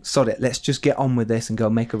Brighton. Sod it. Let's just get on with this and go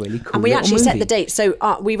make a really cool. And we actually movie. set the dates. So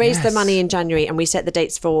we raised the money in January, and we set the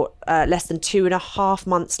dates for less than 2.5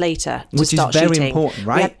 months later to start shooting. Which is very important,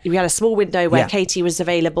 right? We had a small window where Katie was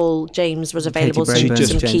available, James was available, some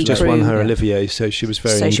key just crew. won her Olivier, so she was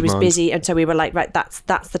very. So she was busy, and so we were like, right, that's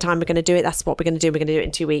the time we're going to do it. That's what we're going to do. We're going to do it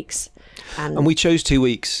in 2 weeks. And we chose 2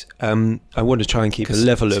 weeks. I want to try and keep a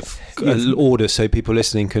level of order so people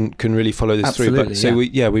listening can really follow this through. But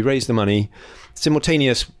we raised the money.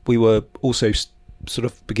 Simultaneous, we were also sort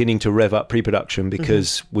of beginning to rev up pre-production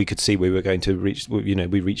because we could see we were going to reach.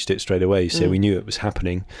 We reached it straight away, so we knew it was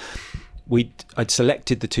happening. I'd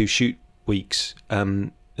selected the 2 shoot weeks.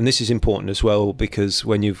 And this is important as well, because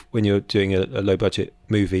when you're doing a low budget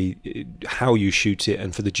movie, how you shoot it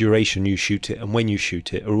and for the duration you shoot it and when you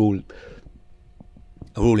shoot it are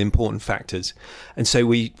all important factors. And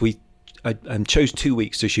so I chose 2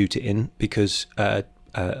 weeks to shoot it in because for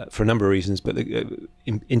a number of reasons, but the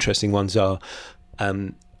interesting ones are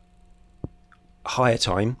higher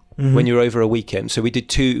time when you're over a weekend. So we did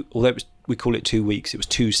 2, although we call it 2 weeks, it was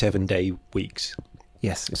 2 7-day weeks.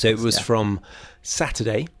 Yes. So it was from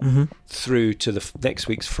Saturday through to the next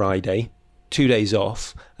week's Friday, 2 days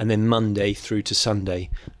off, and then Monday through to Sunday.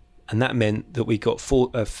 And that meant that we got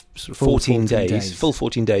 14 days, full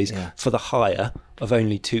 14 days for the hire of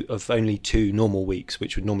only two normal weeks,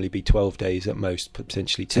 which would normally be 12 days at most,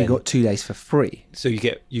 potentially 10. So you got 2 days for free. So you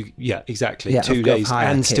get 2 days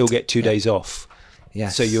and still get 2 days off.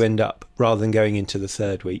 Yes. So you end up, rather than going into the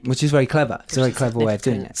third week. Which is very clever. It's a very clever way of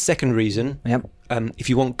doing it. Second reason, if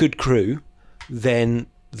you want good crew, then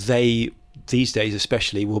they, these days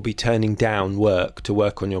especially, will be turning down work to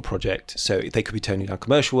work on your project. So they could be turning down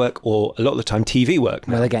commercial work or a lot of the time TV work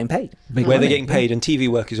now. Where they're getting paid. They're getting paid, and TV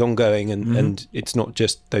work is ongoing, and it's not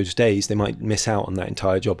just those days. They might miss out on that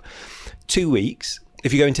entire job. 2 weeks.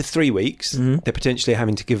 If you go into 3 weeks, they're potentially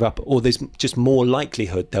having to give up, or there's just more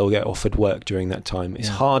likelihood they'll get offered work during that time. It's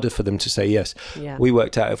harder for them to say yes. Yeah. We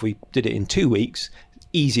worked out if we did it in 2 weeks,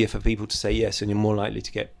 easier for people to say yes, and you're more likely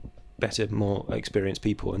to get better, more experienced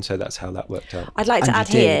people, and so that's how that worked out. I'd like to add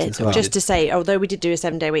here, just to say, although we did do a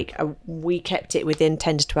 7-day week, we kept it within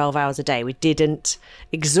 10 to 12 hours a day. We didn't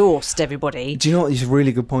exhaust everybody. Do you know what? It's a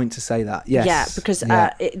really good point to say that. Yes. Yeah, because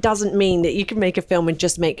it doesn't mean that you can make a film and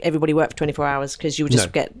just make everybody work for 24 hours, because you would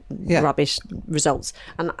just get rubbish results.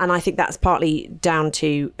 And I think that's partly down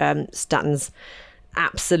to Staten's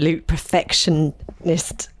absolute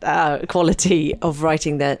perfectionist quality of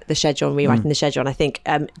writing the schedule and rewriting the schedule. And I think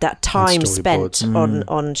that time spent on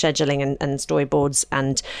scheduling and storyboards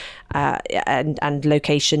and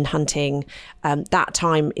location hunting, that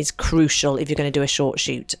time is crucial if you're going to do a short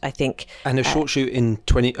shoot, I think. And a short shoot in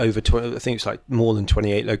 20, I think it's like more than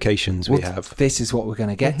 28 locations we have. This is what we're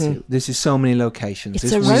going to get to. This is so many locations.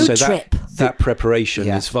 It's a road trip. That preparation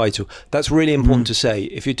is vital. That's really important to say.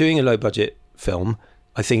 If you're doing a low budget film,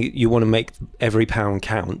 I think you want to make every pound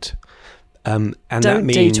count. And don't that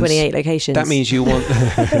means, do 28 locations. That means you want...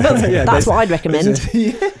 that's what I'd recommend.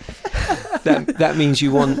 That means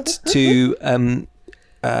you want to...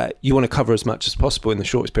 you want to cover as much as possible in the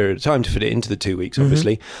shortest period of time to fit it into the 2 weeks,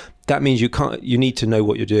 obviously. That means you need to know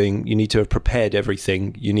what you're doing. You need to have prepared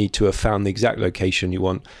everything. You need to have found the exact location you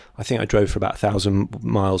want. I think I drove for about 1,000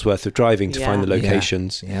 miles worth of driving to find the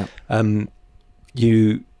locations.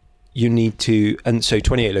 You need to, and so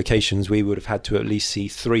 28 locations, we would have had to at least see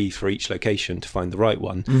 3 for each location to find the right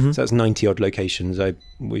one. So that's 90 odd locations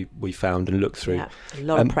we found and looked through. A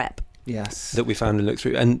lot of prep. Yes. That we found and looked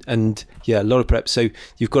through. And a lot of prep. So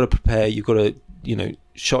you've got to prepare, you've got to,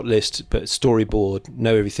 shot list, but storyboard,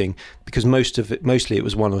 know everything, because mostly it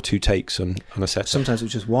was 1 or 2 takes on a set. Sometimes it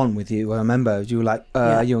was just one with you. I remember you were like,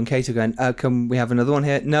 you and Kate are going, can we have another one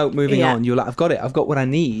here? No, moving on. You were like, I've got it. I've got what I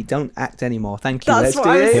need. Don't act anymore. Thank you.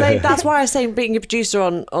 That's why I was saying being a producer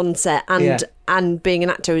on set, and being an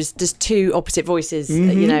actor is just two opposite voices.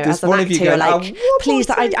 You know, There's as an one of actor, you you're going, like, please,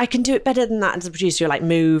 I can do it better than that. As a producer, you're like,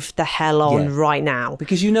 move the hell on right now.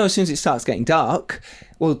 Because you know, as soon as it starts getting dark,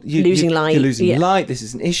 well, you're light. You're losing light. This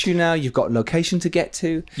is an issue now. You've got a location to get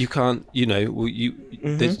to. You can't, you know,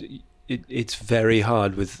 it's very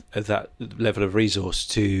hard with that level of resource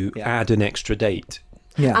to add an extra date.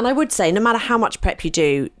 Yeah. And I would say, no matter how much prep you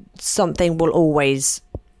do, something will always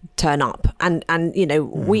turn up. And you know,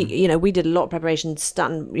 we did a lot of preparation.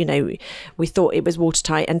 Staten, you know, we thought it was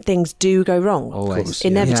watertight, and things do go wrong. Always,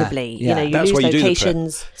 inevitably. Yeah. You know, you That's lose why you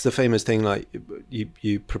locations. do the prep. It's the famous thing, like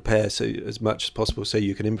you prepare so as much as possible so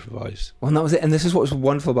you can improvise. Well, and that was it. And this is what was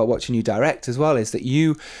wonderful about watching you direct as well, is that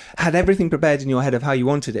you had everything prepared in your head of how you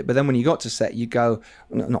wanted it, but then when you got to set, you go,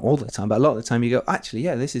 not all the time, but a lot of the time, you go, actually,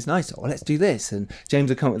 yeah, this is nice. Or let's do this. And James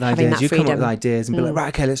would come up with ideas. You come up with ideas and be like,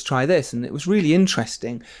 right, okay, let's try this. And it was really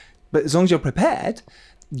interesting. But as long as you're prepared,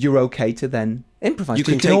 you're okay to then improvise. You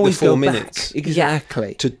can take always the 4 go minutes back.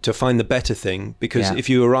 Exactly. to find the better thing, because if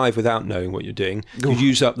you arrive without knowing what you're doing, you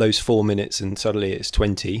use up those 4 minutes and suddenly it's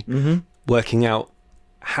 20, working out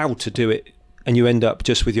how to do it, and you end up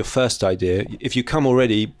just with your first idea. If you come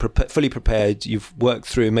already fully prepared, you've worked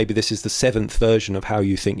through, maybe this is the 7th version of how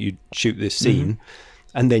you think you'd shoot this scene,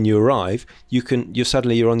 and then you arrive, you're on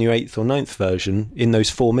your 8th or 9th version in those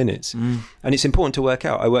 4 minutes. And it's important to work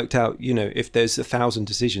out. I worked out, you know, if there's 1,000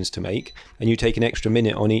 decisions to make and you take an extra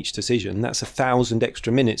minute on each decision, that's 1,000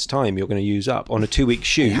 extra minutes time you're going to use up on a 2-week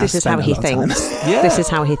shoot. This is how he thinks. This is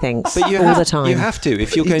how he thinks. But the time. You have to.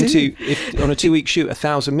 If you're going to, if on a 2-week shoot,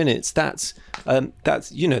 1,000 minutes, that's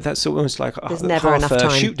you know, that's almost like half a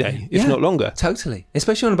shoot day, if not longer. Totally,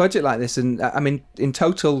 especially on a budget like this. And I mean, in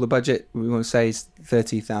total, the budget we want to say is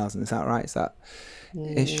 30,000. Is that right? Is that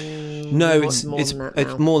ish? No, it's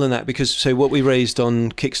more than that, because so what we raised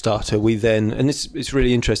on Kickstarter, we then, and it's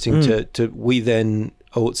really interesting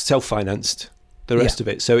it's self-financed the rest of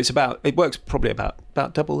it. So it works probably about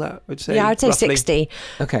double that, I'd say. Yeah, I'd say roughly. 60.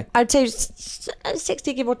 Okay. I'd say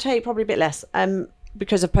 60, give or take, probably a bit less,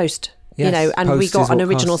 because of post. Yes, you know, and we got an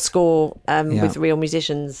original costs. score with real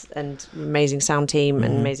musicians and amazing sound team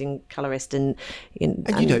and amazing colorist and you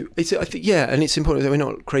know, I think and it's important that we're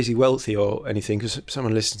not crazy wealthy or anything, because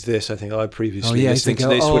someone listening to this, I think I previously listening to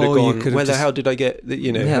this would have gone, where the hell did I get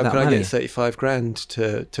how could I get 35 grand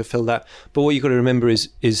to fill that? But what you've got to remember is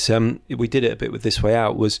we did it a bit with This Way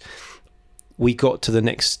Out, was we got to the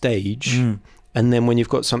next stage, and then when you've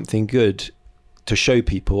got something good to show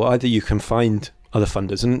people, either you can find other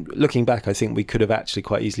funders, and looking back, I think we could have actually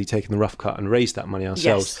quite easily taken the rough cut and raised that money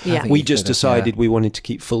ourselves. Yes, we just decided we wanted to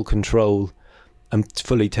keep full control and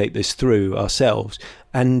fully take this through ourselves.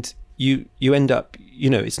 And you end up, you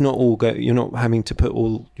know, it's not all you're not having to put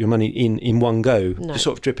all your money in one go. No. You're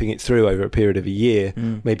sort of dripping it through over a period of a year,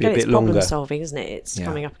 maybe a bit longer. It's problem solving, isn't it? It's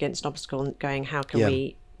coming up against an obstacle and going, how can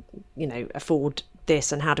we, you know, afford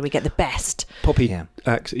this, and how do we get the best? Poppy,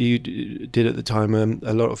 you did at the time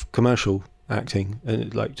a lot of commercial acting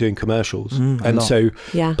and like doing commercials, and so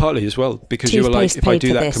partly as well because you were like, if I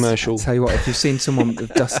do that commercial, I'll tell you what, if you've seen someone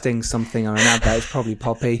dusting something on an advert, it's probably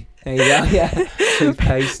Poppy. There you go. Yeah.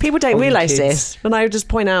 Toothpaste. People don't realise this. When I just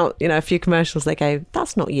point out, you know, a few commercials, they go,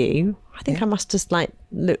 "That's not you." I think I must just like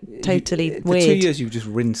look totally weird. For 2 years, you've just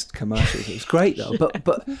rinsed commercials. It was great though,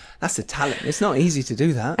 but that's the talent. It's not easy to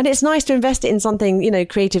do that. And it's nice to invest it in something, you know,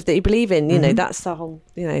 creative that you believe in. You know, that's the whole,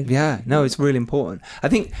 you know. Yeah, no, it's really important. I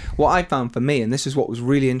think what I found for me, and this is what was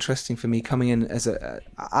really interesting for me coming in as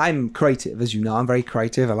I'm creative, as you know, I'm very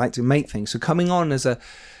creative. I like to make things. So coming on as a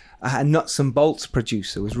nuts and bolts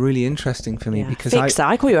producer was really interesting for me because fixer.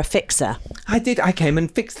 I call you a fixer. I did. I came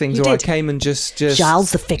and fixed things, I came and just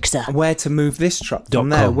Giles the fixer. Where to move this truck from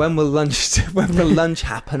there? When will lunch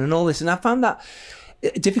happen and all this? And I found that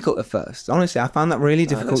difficult at first. Honestly, I found that really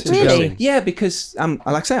difficult to go. Yeah, because like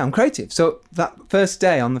I say, I'm creative. So that first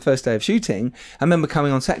day, on the first day of shooting, I remember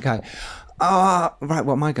coming on set, going, right,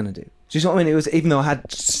 what am I going to do? Do you know what I mean? It was, even though I had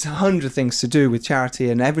 100 things to do with charity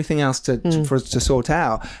and everything else for us to sort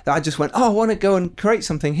out, that I just went, I want to go and create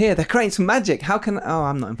something here. They're creating some magic. How can...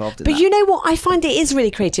 I'm not involved in that. But you know what? I find it is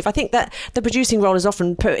really creative. I think that the producing role is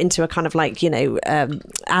often put into a kind of like, you know,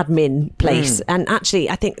 admin place. And actually,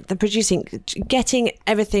 I think the producing, getting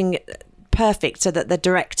everything perfect so that the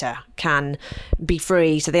director can be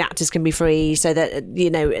free, so the actors can be free, so that, you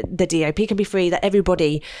know, the DOP can be free, that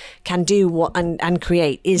everybody can do what and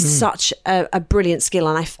create is such a brilliant skill.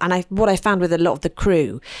 And I what I found with a lot of the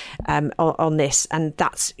crew on this, and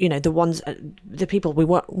that's, you know, the people we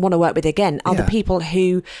want to work with again are the people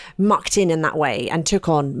who mucked in that way and took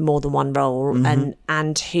on more than one role,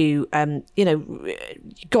 and who you know,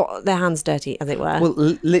 got their hands dirty, as it were. Well,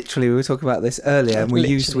 literally, we were talking about this earlier, and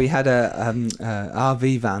we had a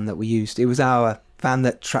RV van that we used. It was our van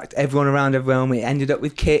that tracked everyone around everyone. We ended up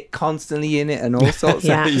with kit constantly in it and all sorts.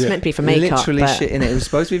 Yeah, it's meant to be for makeup. Literally shit in it. It was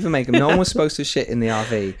supposed to be for makeup. No one was supposed to shit in the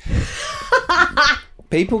RV.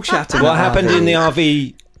 People chatting. What happened in the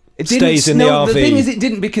RV stays in the RV. The thing is, it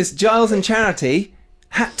didn't, because Giles and Charity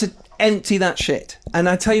had to empty that shit. And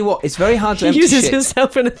I tell you what, it's very hard to empty shit. He uses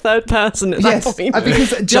himself in a third person at that point.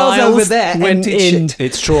 Because Giles over there emptied shit.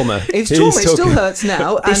 It's trauma. It's trauma. It still hurts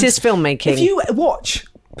now. This is filmmaking. If you watch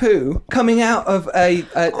poo coming out of an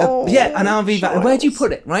RV van, where do you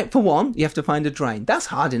put it? Right, for one, you have to find a drain. That's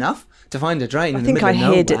hard enough to find a drain. I think I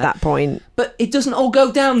hid at that point. But it doesn't all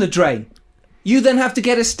go down the drain. You then have to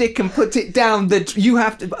get a stick and put it down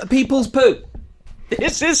people's poo.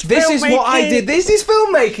 This is what I did. This is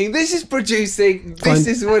filmmaking. This is producing. This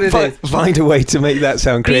is what it is. Find a way to make that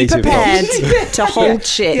sound creative. Be prepared to hold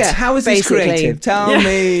shit. Yeah, how is this creative? Tell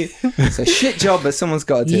me. It's a shit job, but someone's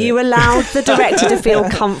got to do it. You allowed the director to feel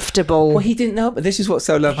comfortable. Well, he didn't know, but this is what's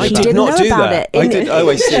so lovely. He didn't know about it. I did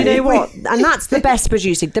always say. You know what? And that's the best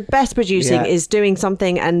producing. The best producing is doing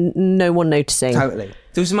something and no one noticing. Totally.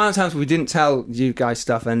 There was a amount of times we didn't tell you guys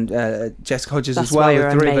stuff, and Jessica Hodges That's as well. Why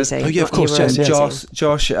you're the three amazing. of us. Oh yeah, of course, Jess.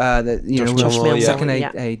 Josh, second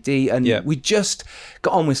AD, and we just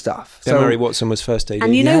got on with stuff. So Mary Watson was first AD.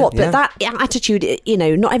 And you know what? But that attitude, you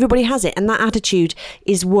know, not everybody has it, and that attitude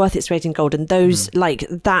is worth its weight in gold. And those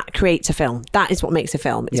that creates a film. That is what makes a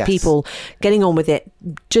film. It's people getting on with it,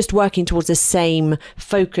 just working towards the same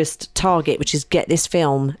focused target, which is get this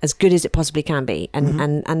film as good as it possibly can be.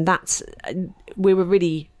 And that's. We were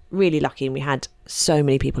really, really lucky, and we had so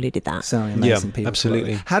many people who did that. So amazing people.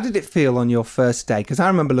 Absolutely. How did it feel on your first day? Because I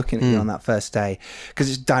remember looking at you on that first day,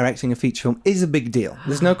 because directing a feature film is a big deal.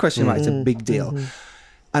 There's no question about it. It's a big deal.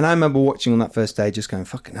 And I remember watching on that first day, just going,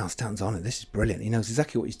 fucking hell, Stan's on it. This is brilliant. He knows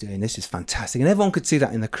exactly what he's doing. This is fantastic. And everyone could see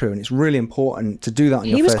that in the crew. And it's really important to do that on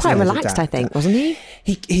your first day. He was quite relaxed, I think, wasn't he?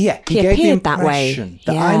 He gave the impression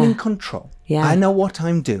that I'm in control. Yeah. I know what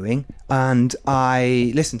I'm doing, and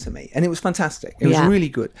listen to me. And it was fantastic. It was really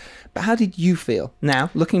good. But how did you feel now,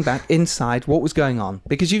 looking back inside, what was going on?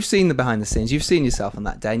 Because you've seen the behind the scenes. You've seen yourself on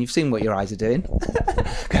that day, and you've seen what your eyes are doing.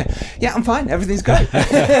 Okay. Yeah, I'm fine. Everything's great.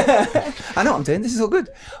 I know what I'm doing. This is all good.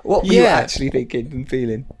 What were you actually thinking and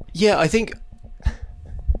feeling? Yeah, I think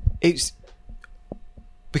it's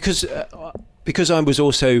because I was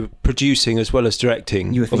also producing as well as directing.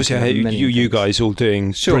 Obviously, you guys all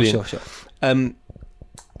doing brilliant. Sure.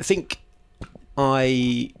 I think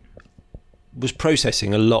I was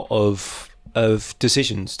processing a lot of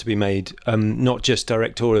decisions to be made, not just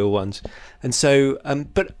directorial ones, and so.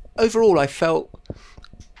 But overall, I felt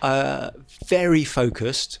very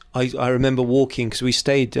focused. I remember walking, because we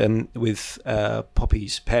stayed with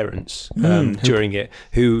Poppy's parents during it,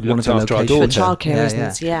 who looked after our daughter. For childcare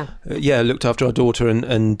reasons, looked after our daughter,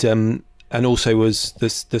 and also was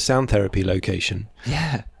the sound therapy location.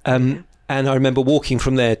 Yeah. And I remember walking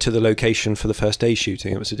from there to the location for the first day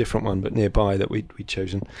shooting. It was a different one, but nearby that we'd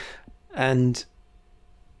chosen. And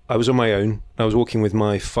I was on my own. I was walking with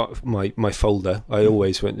my folder. I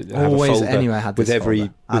always went. Have a folder anyway. I had this with every.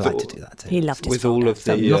 Folder. I like to do that too. He loved his with folder. all of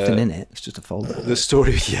the nothing in it. It's just a folder. The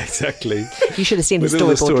story, yeah, exactly. You should have seen his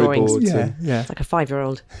storyboard drawings. Yeah. It's like a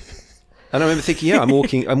 5-year-old. And I remember thinking,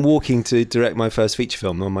 I'm walking to direct my first feature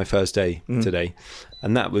film on my first day today,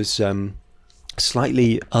 and that was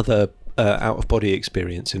slightly other out of body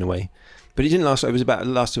experience in a way. But it didn't last. It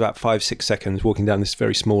lasted about 5-6 seconds, walking down this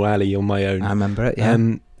very small alley on my own. I remember it. Yeah.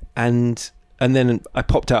 And then I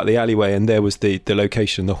popped out the alleyway, and there was the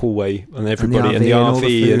location, the hallway, and everybody, and the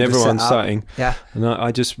RV, and everyone starting. Yeah. And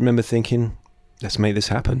I just remember thinking, let's make this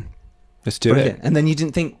happen. Let's do it. And then you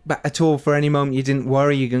didn't think back at all for any moment. You didn't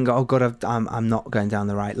worry. You can go, oh God, I'm not going down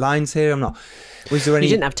the right lines here. I'm not. Was there any?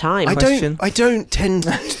 You didn't have time. I don't tend.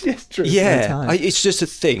 Yes, true. Yeah, it's just a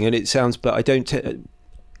thing, and it sounds. But I don't.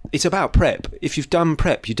 It's about prep. If you've done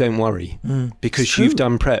prep, you don't worry because you've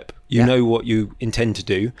done prep. You know what you intend to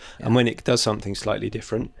do, and when it does something slightly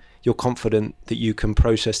different, you're confident that you can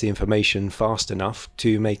process the information fast enough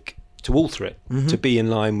to alter it, to be in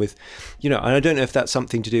line with, and I don't know if that's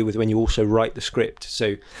something to do with when you also write the script.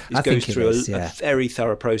 So it goes through a very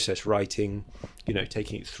thorough process, writing,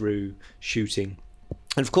 taking it through, shooting.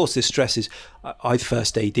 And of course, this stress is. I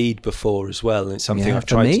first AD'd before as well, and it's something I've for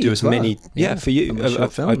tried me to do as well. many. Yeah, for you,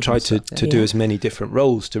 I've tried to do Yeah. as many different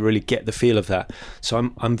roles to really get the feel of that.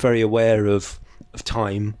 So I'm very aware of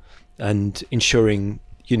time and ensuring,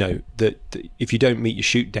 that if you don't meet your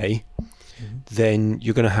shoot day, then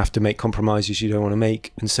you're going to have to make compromises you don't want to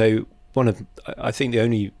make. And so I think the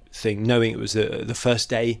only thing, knowing it was the first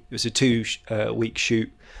day, it was a 2-week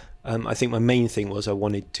shoot. I think my main thing was I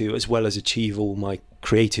wanted to, as well as achieve all my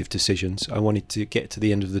creative decisions, I wanted to get to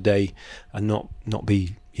the end of the day and not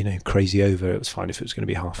be crazy over. It was fine if it was going to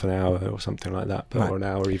be half an hour or something like that, or an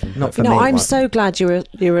hour even. Not for No, me. I'm so glad you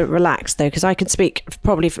were relaxed though, because I can speak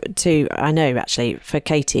probably I know actually for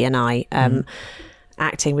Katie and I.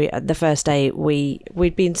 Acting, the first day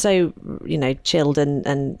we'd been so chilled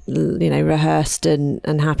and rehearsed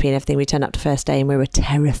and happy and everything. We turned up to first day and we were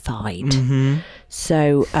terrified.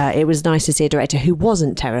 So it was nice to see a director who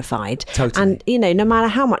wasn't terrified. Totally. And no matter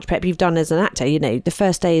how much prep you've done as an actor, the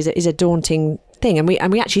first day is a daunting thing. And we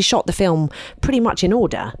actually shot the film pretty much in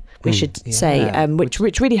order, we should say, which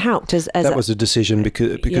really helped as that was a decision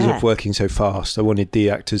because of working so fast. I wanted the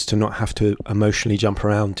actors to not have to emotionally jump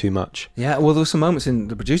around too much. Yeah, well, there were some moments in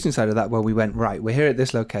the producing side of that where we went, right, we're here at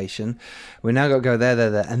this location, we're now got to go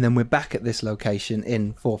there, and then we're back at this location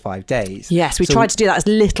in 4 or 5 days. Yes, we tried to do that as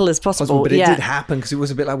little as possible. But it did happen because it was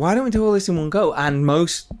a bit like, why don't we do all this in one go? And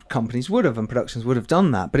most companies would have, and productions would have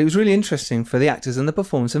done that. But it was really interesting for the actors and the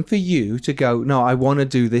performance and for you to go, no, I want to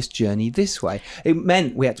do this journey this way. It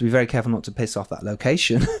meant we had to be very careful not to piss off that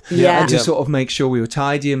location. And to sort of make sure we were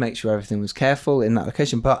tidy and make sure everything was careful in that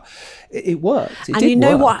location. But it worked. It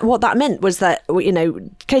did work. what that meant was that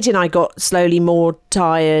Katie and I got slowly more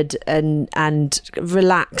tired and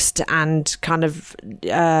relaxed and kind of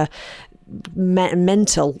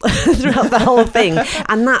mental throughout the whole thing,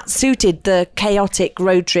 and that suited the chaotic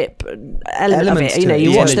road trip element of it.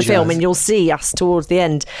 You watch the film and you'll see us towards the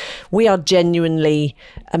end. We are genuinely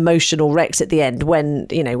emotional wrecks at the end when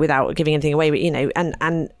without giving anything away, but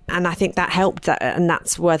and I think that helped, and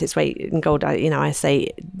that's worth its weight in gold. I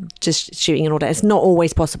say just shooting in order, it's not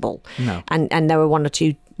always possible. No. And there were 1 or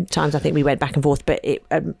 2 times I think we went back and forth, but it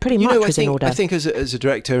pretty much was in order. I think as a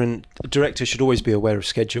director, and a director should always be aware of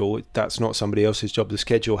schedule. That's not somebody else's job. The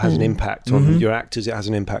schedule has an impact on your actors, it has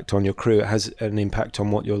an impact on your crew, it has an impact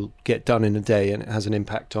on what you'll get done in a day, and it has an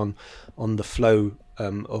impact on the flow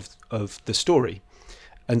of the story.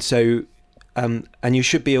 And so and you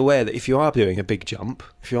should be aware that if you are doing a big jump,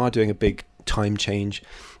 if you are doing a big time change,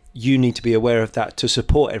 you need to be aware of that to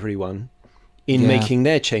support everyone in making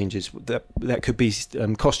their changes. That could be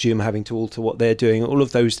costume having to alter what they're doing, all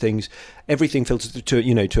of those things. Everything filters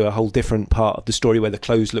to a whole different part of the story where the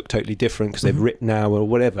clothes look totally different because they've ripped now or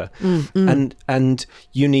whatever. And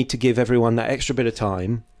you need to give everyone that extra bit of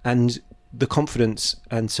time and the confidence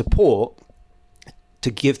and support to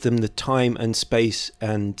give them the time and space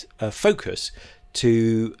and focus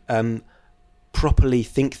to properly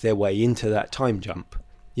think their way into that time jump,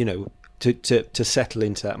 to settle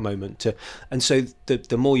into that moment. And so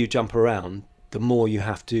the more you jump around, the more you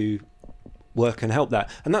have to work and help that.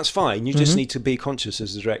 And that's fine. You just need to be conscious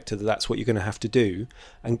as a director that that's what you're going to have to do,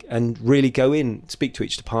 and really go in, speak to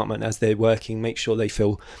each department as they're working, make sure they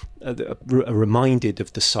feel reminded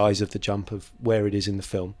of the size of the jump, of where it is in the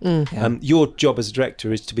film. Your job as a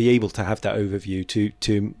director is to be able to have that overview,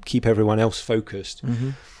 to keep everyone else focused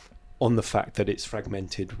on the fact that it's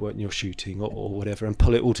fragmented when you're shooting or whatever, and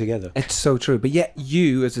pull it all together. It's so true. But yet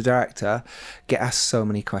you as a director get asked so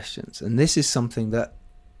many questions, and this is something that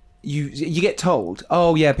you get told,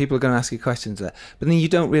 oh yeah, people are going to ask you questions there, but then you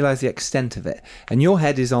don't realize the extent of it, and your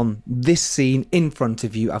head is on this scene in front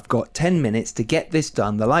of you. I've got 10 minutes to get this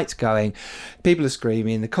done, the light's going, people are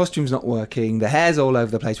screaming, the costume's not working, the hair's all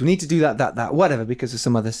over the place, we need to do that whatever because of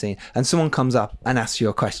some other scene, and someone comes up and asks you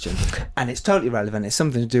a question and it's totally relevant, it's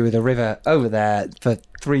something to do with a river over there for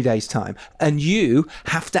 3 days time, and you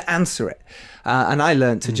have to answer it. And I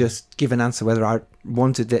learned to just give an answer whether I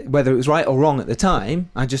wanted it, whether it was right or wrong at the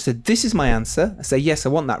time. I just said, this is my answer. I say, yes, I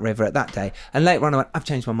want that river at that day. And later on I went, I've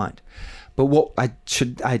changed my mind. But what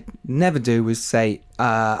I never do was say,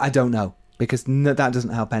 I don't know, because that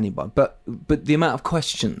doesn't help anybody. But the amount of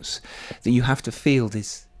questions that you have to field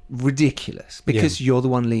is ridiculous, because you're the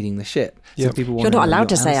one leading the ship. So people want You're not allowed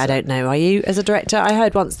to say answer. I don't know, are you, as a director? I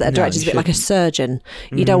heard once that a director's a bit like a surgeon.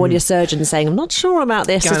 You don't want your surgeon saying, I'm not sure about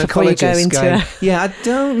this, just before you go into going, yeah, I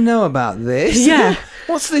don't know about this. Yeah.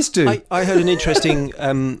 What's this do? I heard an interesting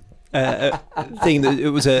thing that it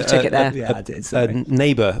was a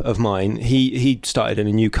neighbour of mine. He started in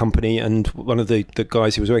a new company, and one of the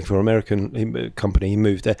guys who was working for an American company, he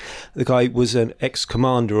moved there. The guy was an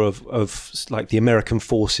ex-commander of like the American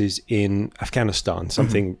forces in Afghanistan,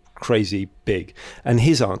 something crazy big. And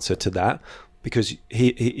his answer to that, because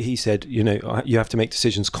he said, you know, you have to make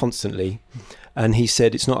decisions constantly. And he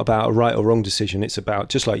said it's not about a right or wrong decision. It's about,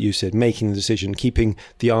 just like you said, making the decision, keeping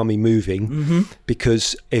the army moving.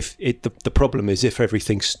 Because the problem is if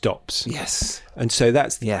everything stops. Yes. And so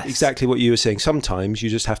that's exactly what you were saying. Sometimes you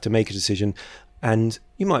just have to make a decision, and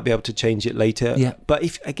you might be able to change it later. Yeah. But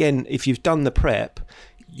if you've done the prep,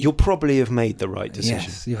 you'll probably have made the right decision.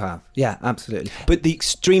 Yes, you have. Yeah, absolutely. But the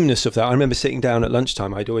extremeness of that, I remember sitting down at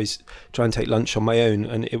lunchtime. I'd always try and take lunch on my own,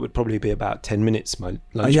 and it would probably be about 10 minutes, my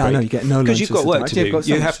lunch break. I know, you get no lunch. Because you've got work to do.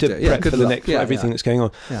 You have to prep for the next, everything that's going on.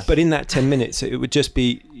 Yeah. But in that 10 minutes, it would just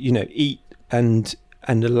be, you know, eat and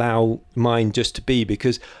allow mind just to be,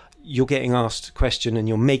 because you're getting asked a question and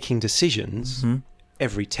you're making decisions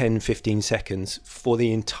every 10, 15 seconds for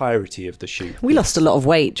the entirety of the shoot. We lost a lot of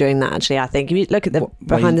weight during that, actually, I think. If you look at the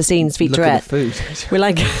behind-the-scenes featurette. Look at the food. We're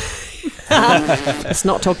like... Let's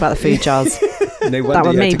not talk about the food, Charles. No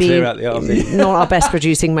wonder that you had to clear out the RV. Not our best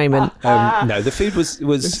producing moment. No, the food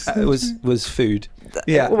was food.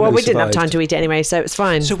 Yeah. Well, we didn't have time to eat it anyway, so it's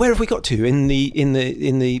fine. So where have we got to in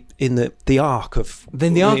the arc of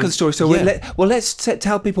the story? So let's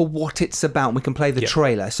tell people what it's about. We can play the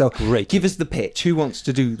trailer. So give us the pitch. Who wants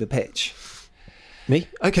to do the pitch? Me?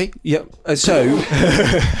 Okay. Yeah. So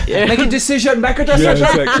make a decision. Yeah,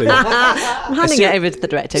 exactly. I'm handing it over to the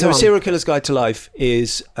director. So, A Serial Killer's Guide to Life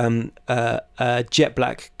is a jet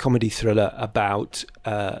black comedy thriller about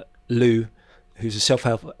Lou, who's a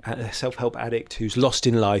self-help addict who's lost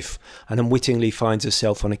in life and unwittingly finds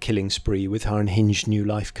herself on a killing spree with her unhinged new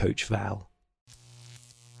life coach, Val.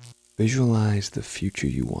 Visualize the future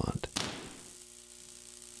you want.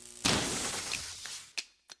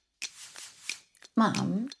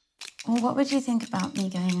 Mum, what would you think about me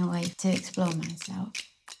going away to explore myself?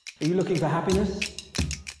 Are you looking for happiness?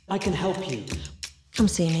 I can help you. Come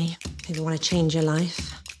see me if you want to change your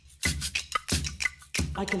life.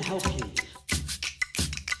 I can help you.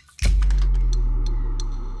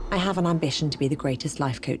 I have an ambition to be the greatest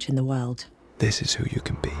life coach in the world. This is who you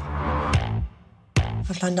can be.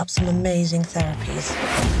 I've lined up some amazing therapies.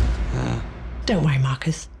 Don't worry,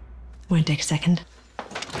 Marcus. Won't take a second.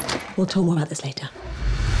 We'll talk more about this later.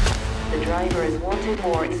 The driver is wanted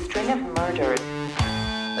for a string of murders.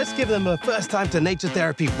 Let's give them a first time to nature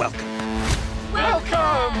therapy welcome.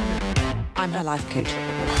 Welcome! I'm her life coach.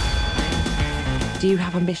 Do you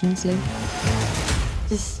have ambitions, Lou?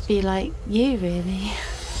 Just be like you, really.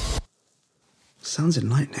 Sounds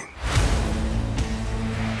enlightening.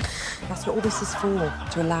 That's what all this is for,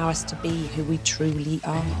 to allow us to be who we truly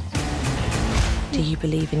are. Do you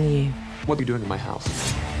believe in you? What are you doing in my house?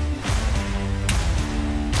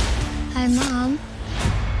 Hi, Mum.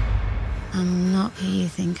 I'm not who you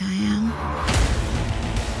think I am.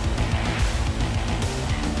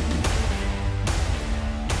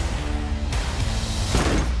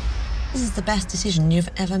 This is the best decision you've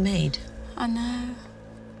ever made. I know.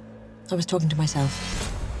 I was talking to myself.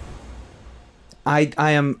 I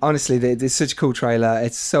am, honestly, it's such a cool trailer.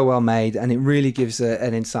 It's so well made, and it really gives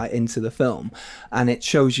an insight into the film, and it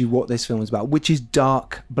shows you what this film is about, which is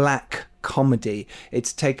dark, black comedy.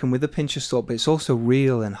 It's taken with a pinch of salt, but it's also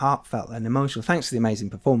real and heartfelt and emotional, thanks to the amazing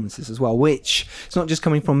performances as well, which it's not just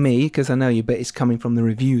coming from me, because I know you, but it's coming from the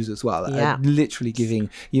reviews as well. Yeah. Literally giving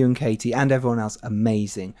you and Katie and everyone else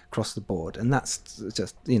amazing across the board, and that's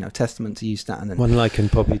just, you know, testament to you, Staten. One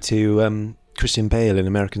likened probably to Christian Bale in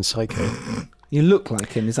American Psycho. You look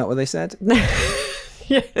like him, is that what they said?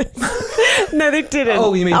 Yes. No, they didn't.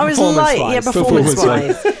 Oh, you mean performance-wise? Yeah,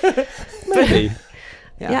 performance-wise. Maybe.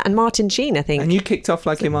 Yeah, and Martin Sheen, I think. And you kicked off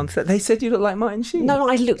like him on set. They said you look like Martin Sheen. No,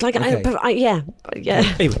 I looked like yeah.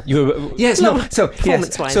 Anyway, you were, yes, no. So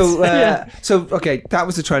performance-wise. So okay, that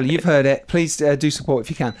was the trailer. You've heard it. Please do support if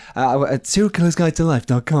you can. At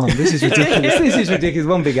serialkillersguidetolife.com. This is ridiculous. This is ridiculous.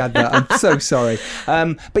 One big advert. I'm so sorry.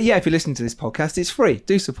 But yeah, if you're listening to this podcast, it's free.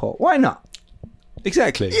 Do support. Why not?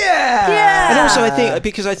 Exactly. Yeah. And also, I think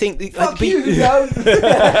because I think you don't.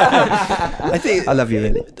 I think I love you,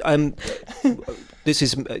 really. This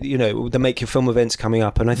is, you know, the Make Your Film events coming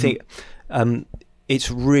up, and I think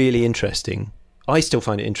it's really interesting. I still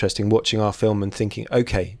find it interesting watching our film and thinking,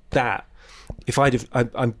 okay, that if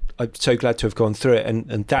I'm so glad to have gone through it,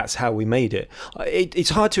 and that's how we made it.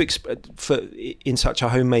 It's hard to for in such a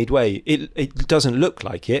homemade way. It doesn't look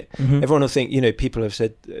like it. Everyone will think, you know, people have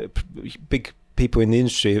said people in the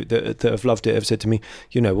industry that have loved it have said to me,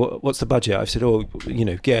 what's the budget? I've said,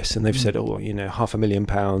 guess, and they've said,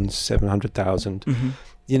 £500,000, 700,000.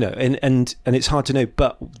 And it's hard to know,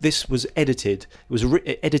 but this was edited. It was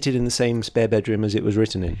edited in the same spare bedroom as it was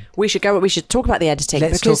written in. We should talk about the editing.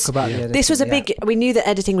 Let's talk about the editing. This was we knew that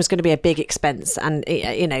editing was going to be a big expense, and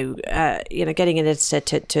getting an editor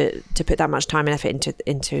to put that much time and effort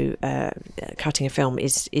into cutting a film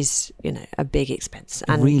is a big expense.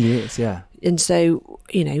 And, it really is, yeah. And so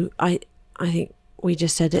I think we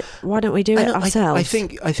just said, why don't we do it ourselves? I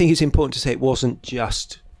think it's important to say it wasn't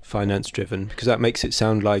just finance driven, because that makes it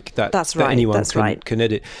sound like that anyone can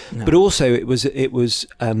edit. No. But also it was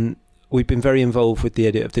we've been very involved with the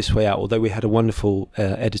edit of This Way Out, although we had a wonderful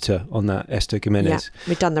editor on that, Esther Jimenez. Yeah,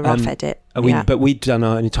 we'd done the rough edit. But we'd done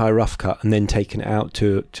an entire rough cut and then taken it out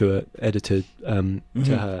to an editor to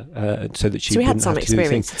her so that she wouldn't have to do the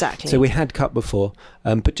thing. Exactly. So we had cut before,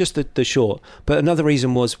 but just the short. But another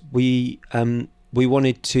reason was we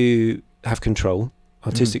wanted to have control,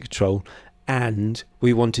 artistic control, and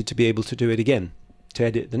we wanted to be able to do it again, to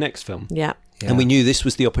edit the next film. Yeah. And we knew this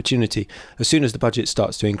was the opportunity. As soon as the budget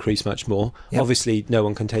starts to increase much more, obviously no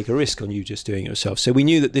one can take a risk on you just doing it yourself. So we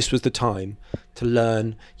knew that this was the time to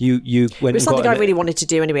learn. You went. It was something I really wanted to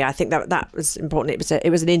do anyway. I think that was important. It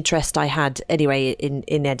was an interest I had anyway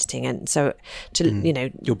in editing, and so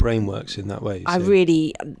your brain works in that way. So. I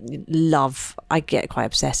really love. I get quite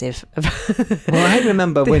obsessive. Well, I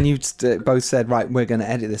remember when you both said, "Right, we're going to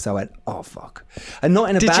edit this." I went, "Oh fuck," and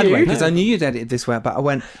not in a bad way, because I knew you'd edit it this way. But I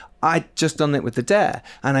went, I'd just done it with the Dare,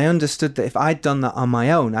 and I understood that if I'd done that on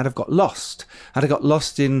my own, I'd have got lost. I'd have got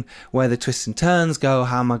lost in where the twists and turns go.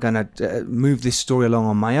 How am I going to move this story along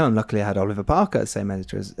on my own? Luckily, I had Oliver Parker, the same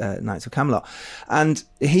editor as Knights of Camelot, and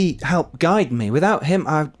he helped guide me. Without him,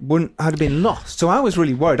 I'd have been lost. So I was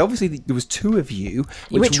really worried. Obviously, there was two of you,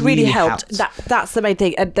 which really helped. That's the main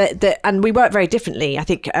thing. And we worked very differently, I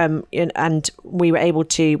think, and we were able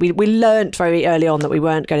to. We learned very early on that we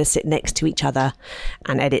weren't going to sit next to each other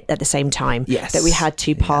and edit at the same time. Yes. That we had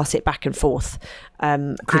to pass it back and forth.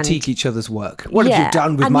 Critique each other's work. What have you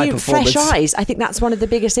done with my performance? Fresh eyes. I think that's one of the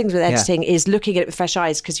biggest things with editing is looking at it with fresh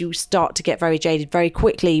eyes, because you start to get very jaded very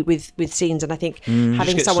quickly with scenes. And I think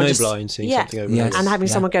having someone something over and having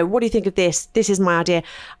someone go, "What do you think of this? This is my idea.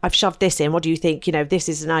 I've shoved this in. What do you think? This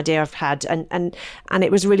is an idea I've had." And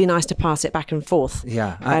it was really nice to pass it back and forth.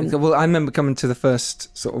 Yeah. I remember coming to the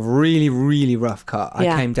first sort of really, really rough cut. I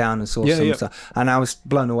came down and saw some stuff, and I was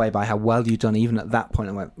blown away by how well you'd done. Even at that point,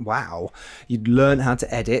 I went, "Wow, you'd learn how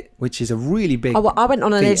to edit," which is a really big. I went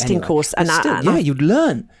on an editing course, and you'd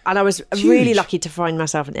learn. And I was really lucky to find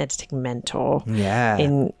myself an editing mentor. Yeah.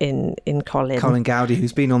 In Colin Gowdy,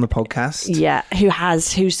 who's been on the podcast. Yeah,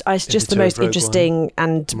 who's just the most interesting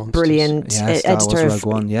and brilliant editor of Rogue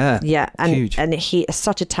One. Yeah, and he is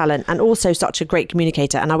such a talent and also such a great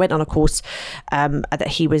communicator. And I went on a course that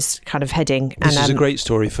he was kind of heading. This is a great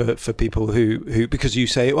story for people who because you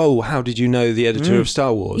say, "Oh, how did you know the editor of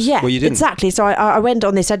Star Wars?" Yeah, well, you didn't. Exactly. So I went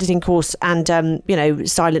on this editing course and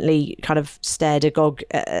silently kind of stared agog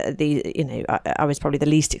at I was probably the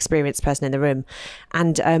least experienced person in the room,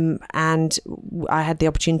 and I had the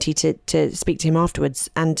opportunity to speak to him afterwards,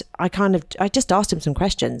 and I just asked him some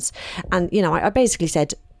questions, and I basically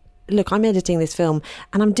said, "Look, I'm editing this film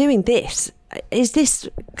and I'm doing this. Is this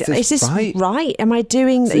right? Am I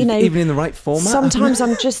doing even in the right format?" Sometimes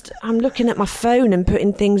I'm looking at my phone and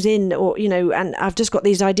putting things in, or and I've just got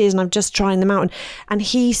these ideas and I'm just trying them out, and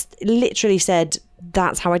he literally said,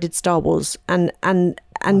 "That's how I did Star Wars," and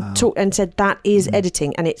said that is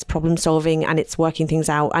editing, and it's problem solving, and it's working things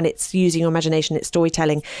out, and it's using your imagination, it's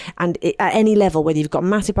storytelling, and at any level, whether you've got a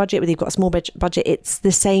massive budget, whether you've got a small budget, it's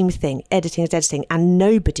the same thing. Editing is editing, and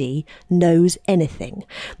nobody knows anything,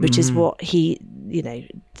 which is what he,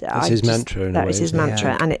 that's his mantra. That was his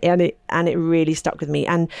mantra, and it really stuck with me.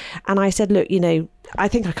 And I said, "Look, I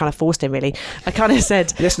think I kind of forced him. Really, I kind of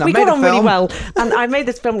said, "Listen, we got on really well, and I made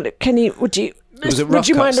this film. Would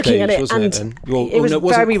you mind looking at it?" And it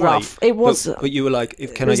was very rough. It was, but you were like,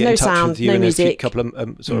 "Can I get in touch with you in a couple of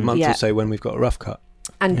sort of months or so when we've got a rough cut?"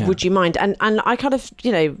 And would you mind? And I kind of,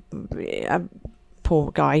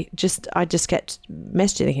 poor guy, I just kept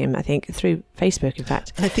messaging him, I think, through Facebook, in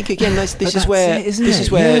fact. And I think again, this is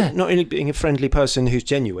where not only being a friendly person who's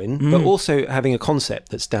genuine, but also having a concept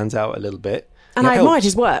that stands out a little bit. And I admired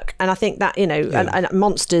his work, and I think that and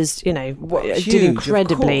Monsters, did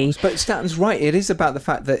incredibly. But Staten's right. It is about the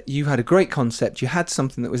fact that you had a great concept, you had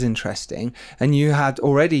something that was interesting, and you had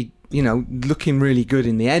already, looking really good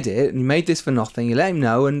in the edit, and you made this for nothing. You let him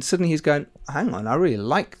know, and suddenly he's going, hang on, I really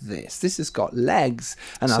like this. This has got legs,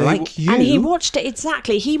 and I So like you. And he watched it,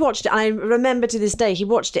 exactly. He watched it. I remember to this day, he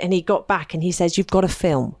watched it and he got back and he says, "You've got a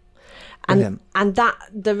film." And that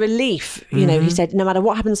the relief, you know, he said, no matter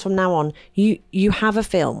what happens from now on, you have a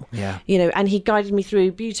film. Yeah. You know, and he guided me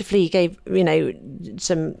through beautifully. He gave, you know,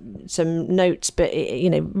 some notes, but you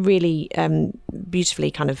know, really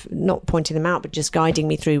beautifully, kind of not pointing them out, but just guiding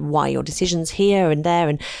me through why your decisions here and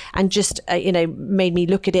there, and just you know, made me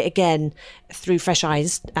look at it again through fresh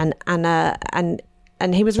eyes, and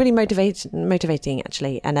he was really motivating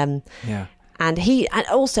actually, and Yeah. And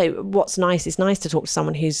also, what's nice, it's nice to talk to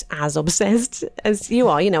someone who's as obsessed as you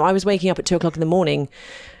are. You know, I was waking up at 2:00 in the morning,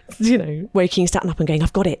 you know, waking Staten up and going,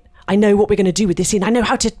 I've got it. I know what we're going to do with this scene. I know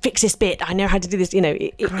how to fix this bit. I know how to do this. You know,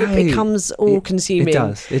 it becomes all consuming.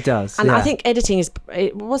 It does. And yeah. I think editing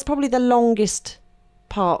was probably the longest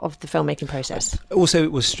part of the filmmaking process. Also,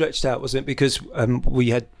 it was stretched out, wasn't it? Because we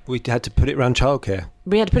had to put it around childcare.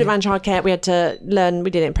 We had to put it around childcare. We had to learn. We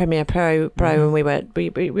did it in Premiere Pro, and we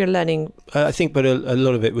were learning. I think, but a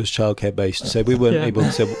lot of it was childcare based, so we weren't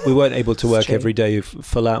able to work every day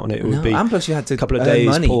full out on it. It would be and plus you had to a couple of earn days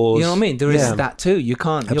money. pause. You know what I mean? There is that too. You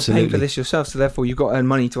can't. Absolutely. You're paying for this yourself, so therefore you've got to earn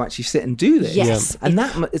money to actually sit and do this. Yes. And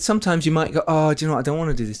sometimes you might go, oh, do you know what? I don't want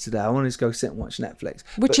to do this today. I want to just go sit and watch Netflix.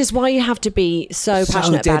 Which is why you have to be so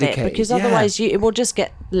passionate about it, because otherwise it will just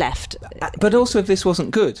get left. But also, if this wasn't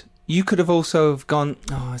good, you could have also gone,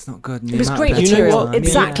 oh, it's not good. It was great material,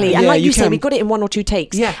 exactly. And like you say, we got it in 1 or 2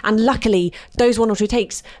 takes. Yeah. And luckily, those 1 or 2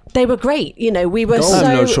 takes, they were great. You know, we were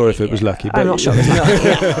I'm not sure if it was lucky. But I'm not sure.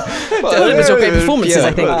 It was all great performances,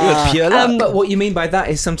 I think. But what you mean by that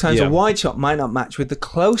is sometimes a wide shot might not match with the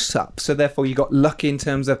close-up, so therefore you got lucky in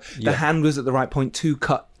terms of the hand was at the right point to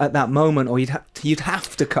cut at that moment, or you'd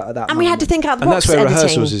have to cut at that moment. And we had to think out the and box. that's where editing.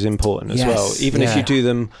 rehearsals is important as well. Even if you do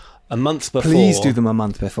them a month before, please do them a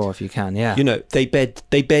month before if you can. Yeah, you know, they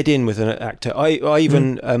bed in with an actor. I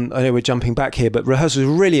even I know we're jumping back here, but rehearsals are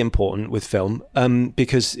really important with film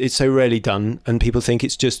because it's so rarely done, and people think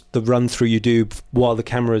it's just the run through you do while the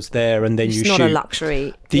camera's there and then you shoot. It's not a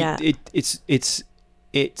luxury. It's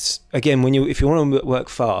again, if you want to work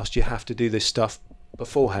fast, you have to do this stuff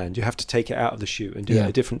beforehand. You have to take it out of the shoot and do it at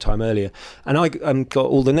a different time earlier. And I got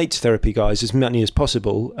all the nature therapy guys as many as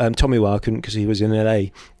possible. Tommy couldn't because he was in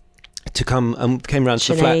LA. To come and came round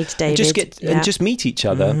to the flat David, and just meet each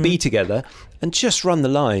other, be together, and just run the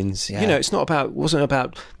lines. You know, wasn't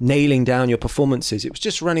about nailing down your performances. It was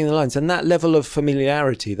just running the lines, and that level of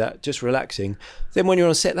familiarity, that just relaxing. Then when you're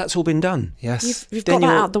on set, that's all been done. Yes, you've got that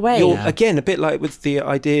out of the way. Again, a bit like with the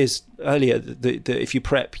ideas earlier. That if you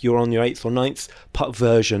prep, you're on your 8th or 9th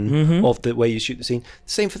version of the way you shoot the scene.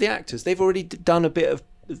 Same for the actors. They've already done a bit of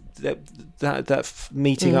that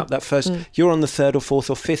meeting up, that first you're on the 3rd or 4th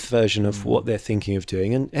or 5th version of what they're thinking of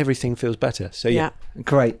doing, and everything feels better. So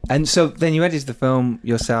great. And so then you edited the film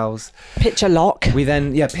yourselves, picture lock, we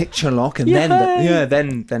then picture lock, and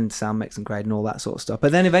then sound mix and grade and all that sort of stuff.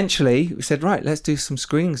 But then eventually we said, right, let's do some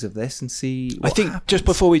screenings of this and see what happens. Just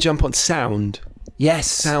before we jump on sound,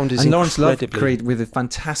 sound is Lawrence Love incredibly with a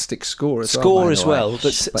fantastic score as well.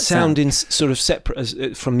 But sound in sort of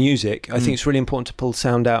separate from music. I think it's really important to pull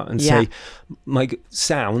sound out and say,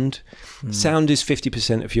 sound is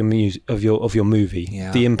 50% of your movie,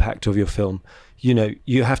 the impact of your film. You know,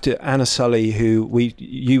 you have to. Anna Sully, who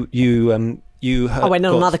you I went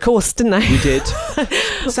on another course, didn't I? You did. I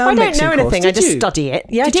don't know anything. I just study it.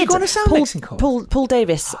 Yeah, did I did. You go on a sound mixing course? Paul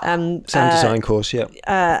Davis. Sound design course, not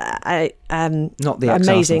the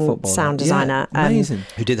amazing sound designer. Amazing.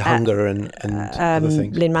 Who did Hunger and other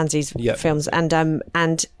things. Lynn Manzi's films.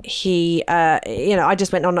 And he, I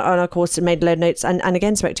just went on a course and made a load of notes and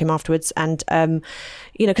again spoke to him afterwards. And,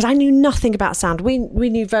 because I knew nothing about sound. We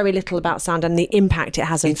knew very little about sound and the impact it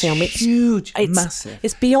has on film. It's huge, massive.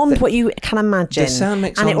 It's beyond what you can imagine. The sound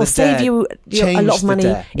mix and it will save you a lot of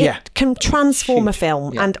money. It can transform a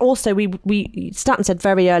film. And also, Staten said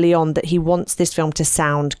very early on that he wants this film to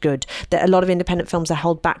sound good. That a lot of independent films are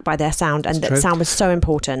held back by their sound, and that sound was so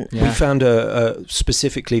important. We found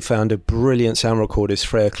specifically found a brilliant sound recordist,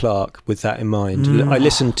 Freya Clark, with that in mind. I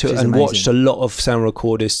listened to and watched a lot of sound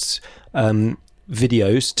recordists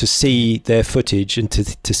videos to see their footage and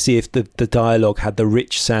to see if the dialogue had the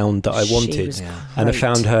rich sound that I wanted. And I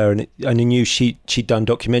found her, and I knew she'd done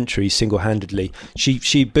documentaries single-handedly.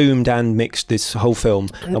 She boomed and mixed this whole film,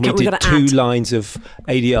 and we did 2 lines of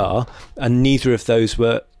ADR, and neither of those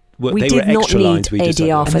were We they did were not extra need lines. We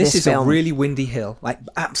decided. ADR for And this this is film. a really windy hill, like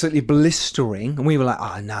absolutely blistering. And we were like,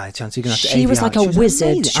 oh, no, chance you're going to have to She ADR. was like a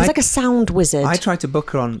wizard. She was like a sound wizard. I tried to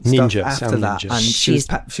book her on Ninja, stuff after sound that, ninja. and She's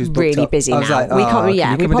she was booked really up. busy I was now. like, We can't- "Oh,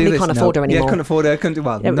 yeah, can you we come and probably do this?" can't No. afford her anymore. Yeah, couldn't afford her. Couldn't do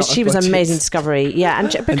well. Yeah, not she as was an budget. amazing discovery. Yeah,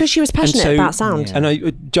 and because she was passionate about sound. And I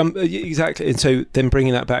jump exactly. And so then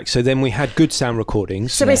bringing that back. So then we had good sound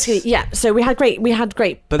recordings. So basically, yeah. So we had great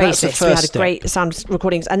But that's the bassists. We had first step. great sound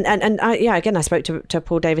recordings, and yeah. Again, I spoke to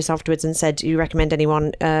Paul Davis afterwards and said, "Do you recommend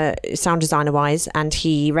anyone sound designer wise?" And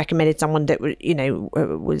he recommended someone that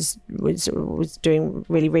was doing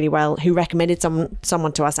really, really well. Who recommended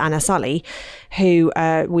someone to us, Anna Sully, who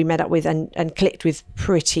we met up with and clicked with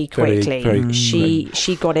pretty quickly.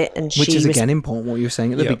 She got it, and Which she is was, again important. What you were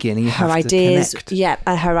saying at the beginning. You her have ideas, to connect.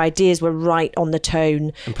 yeah, her ideas were right on the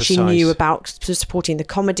tone. And She precise. knew about supporting the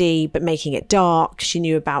comedy, but making it dark. She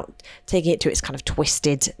knew about taking it to its kind of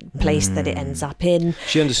twisted place that it ends up in.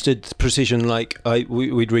 She understood precision. Like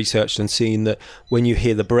we'd researched and seen that when you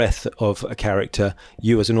hear the breath of a character,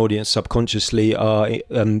 you as an audience subconsciously are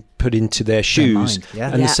put into their shoes. mind,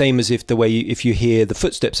 yeah. And Yeah. the same as if you hear the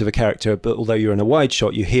footsteps of a character, but although you're in a wide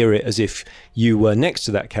shot, you hear it as if you were next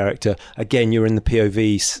to that character. Again, you're in the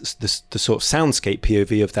POV, the sort of soundscape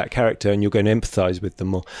POV of that character, and you're going to empathise with them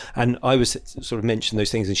more. And I was sort of mentioned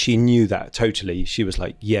those things, and she knew that totally. She was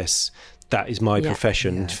like, yes, that is my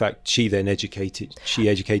profession. In fact, she then educated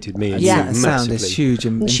me. And Yeah. Sound massively. is huge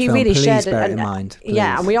in She film. really Please shared bear it and, in mind.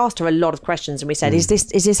 Yeah, please. and we asked her a lot of questions, and we said, "Is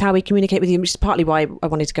this how we communicate with you?" Which is partly why I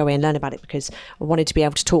wanted to go away and learn about it, because I wanted to be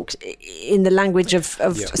able to talk in the language of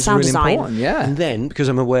It's sound really design. important, yeah. And then, because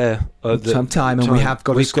I'm aware of the Some time, and we have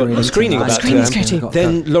got a we've got a screening tonight. about Screening's to going to-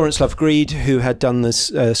 Then Lawrence Love Greed, who had done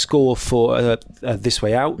this score for This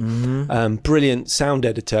Way Out, brilliant sound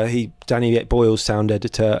editor. Danny Boyle's sound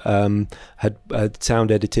editor, had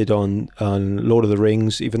sound edited on Lord of the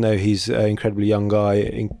Rings, even though he's an incredibly young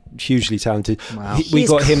guy, hugely talented. Wow. We He's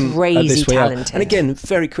got him crazy This Way Out. talented. And again,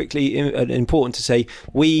 very quickly, important to say,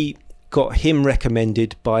 we got him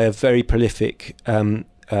recommended by a very prolific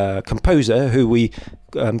composer who we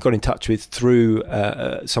got in touch with through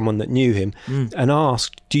someone that knew him and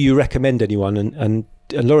asked, do you recommend anyone? And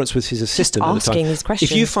Lawrence was his assistant at the time. asking his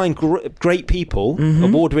questions. If you find great people,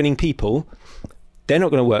 award-winning people, they're not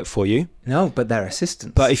going to work for you. No, but they're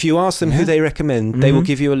assistants. But if you ask them who they recommend, they will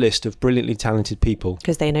give you a list of brilliantly talented people.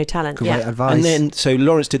 because they know talent. Great Yeah. advice. And then, so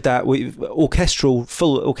Lawrence did that.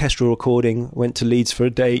 Full orchestral recording. Went to Leeds for a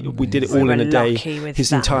day. We did it We all were in a day. lucky with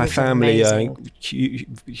His that. entire It was family are amazing.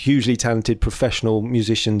 hugely talented professional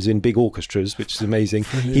musicians in big orchestras, which is amazing.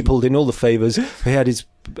 He pulled in all the favours. He had his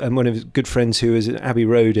one of his good friends who was an Abbey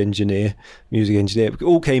Road engineer, music engineer.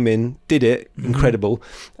 All came in, did it, incredible.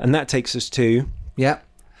 And that takes us to yeah.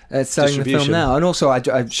 Selling the film distribution. now, and also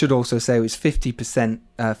I should also say it was 50%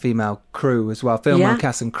 female crew as well, film Yeah.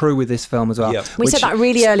 cast and crew with this film as well. Yeah. We said that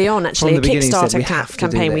really early on, actually. A from the beginning said, Kickstarter "We have to do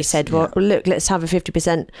campaign. We this." said, well, look, let's have a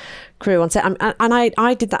 50% crew on set. And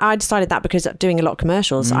I did that. I decided that because doing a lot of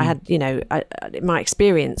commercials, I had, my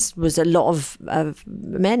experience was a lot of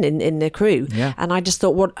men in the crew. Yeah. And I just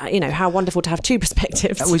thought, how wonderful to have two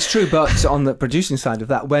perspectives. That was true, but on the producing side of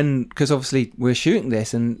that, because obviously we're shooting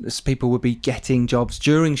this, and people would be getting jobs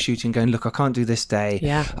during shooting, going, look, I can't do this day,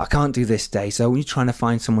 I can't do this day, so we're trying to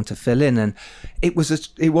find someone to fill in, and it was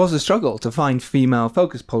a struggle to find female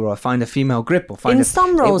focus puller, or find a female grip, or find in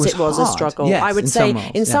some roles it was a hard. struggle. Yes, I would in say some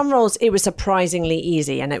roles, in some roles it was surprisingly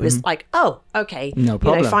easy, and it was like, oh, okay, No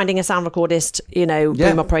problem. finding a sound recordist,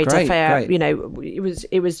 boom operator, great, fair, great.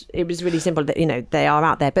 it was really simple. That they are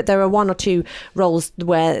out there, but there are one or two roles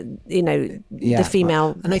where the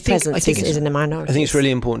female And I think presence it's- is in the minority. I think it's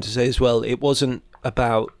really important to say as well, it wasn't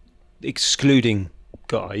about excluding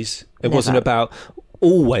guys. It wasn't about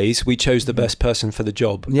always we chose the best person for the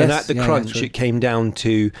job. Yes, and at the crunch, true. it came down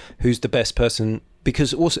to who's the best person.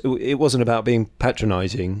 Because also it wasn't about being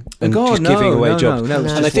patronising and God, just no, giving away no, jobs. no,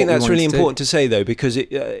 it's and I just think what we that's really wanted to do. important to say though, because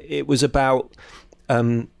it was about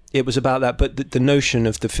that. But the notion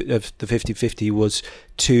of the 50-50 was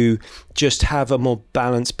to just have a more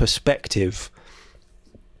balanced perspective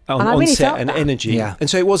And I on really set felt and that. energy. Yeah. And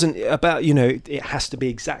so it wasn't about it has to be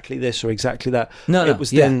exactly this or exactly that. No, it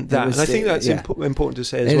was yeah, then it that. was and I think the- that's yeah. important to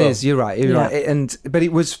say as It well. is. You're right. You're Yeah. right. But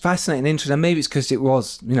it was fascinating and interesting. And maybe it's because it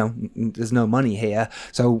was, there's no money here,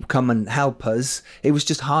 so come and help us. It was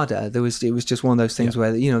just harder. It was just one of those things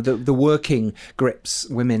where the working grips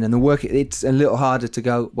women, and it's a little harder to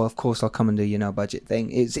go, well, of course I'll come and do budget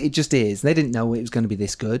thing. It just is. They didn't know it was going to be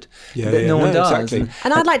this good. Yeah, But yeah. no one No, does. exactly.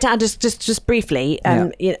 And I'd like to add just briefly,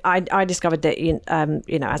 I discovered that,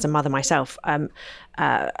 as a mother myself,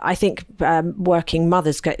 I think working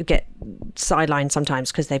mothers get sidelined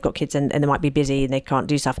sometimes because they've got kids and they might be busy and they can't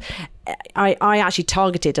do stuff. I actually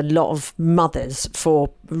targeted a lot of mothers for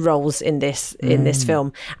roles in this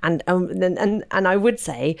film, and I would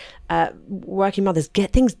say working mothers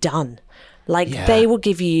get things done. They will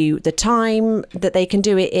give you the time that they can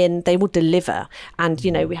do it in. They will deliver. And,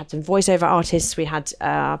 we had some voiceover artists. We had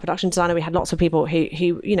a production designer. We had lots of people who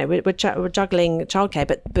were juggling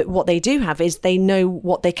childcare. But what they do have is they know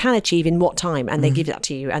what they can achieve in what time, and they give that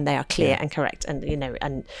to you, and they are clear and correct, and,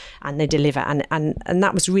 and they deliver. And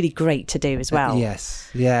that was really great to do as well. Yes.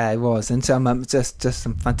 Yeah, it was. And just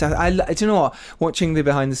some fantastic... do you know what? Watching the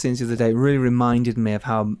behind the scenes the other day really reminded me of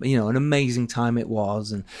how, an amazing time it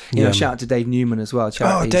was. And, shout out to Dave Newman as well.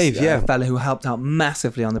 Dave, a fella who helped out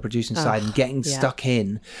massively on the producing side and getting stuck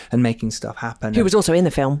in and making stuff happen. Who was also in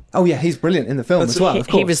the film. Oh yeah, he's brilliant in the film as well. Of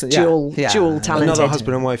course, he was dual talented. Another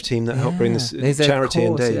husband and wife team that helped bring this charity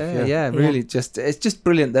and Dave. Really, it's just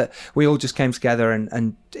brilliant that we all just came together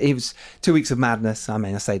and it was 2 weeks of madness. I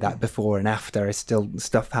mean, I say that before and after, it's still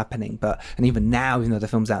stuff happening, and even now, even though the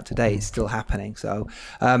film's out today, it's still happening. So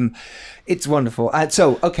it's wonderful.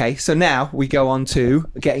 So now we go on to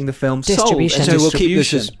getting the film sold. So we'll keep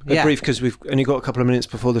this as brief because we've only got a couple of minutes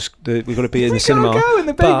before we've got to be in the cinema. Go and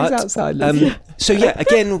the baby's outside.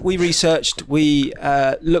 Again, we researched, we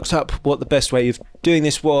looked up what the best way of doing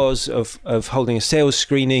this was, of holding a sales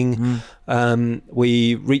screening.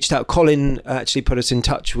 We reached out. Colin actually put us in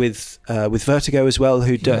touch with Vertigo as well,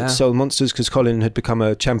 who'd sold Monsters, because Colin had become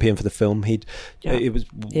a champion for the film. It was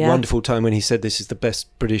a wonderful time when he said, "This is the best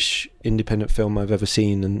British independent film I've ever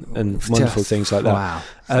seen," and wonderful things like that. Wow,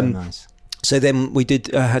 so nice. So then we did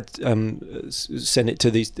send it to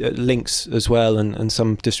these links as well, and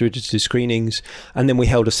some distributed screenings, and then we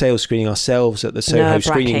held a sales screening ourselves at the Soho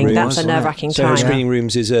screening rooms. That's a nerve-wracking Soho time. screening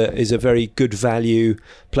rooms is a very good value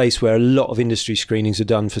place where a lot of industry screenings are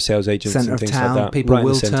done for sales agents Centre and things of town, like that. People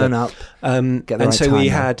will turn up. And so we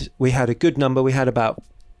had a good number. We had about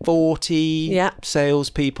 40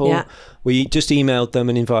 salespeople. Yeah. We just emailed them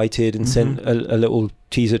and invited and sent a little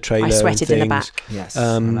teaser trailer. I sweated in the back. Yes,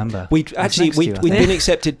 I remember. We'd been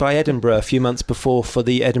accepted by Edinburgh a few months before for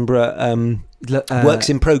the Edinburgh Works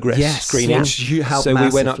in Progress screening. So we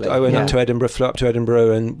went up. I went up to Edinburgh, flew up to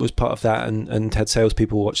Edinburgh, and was part of that, and had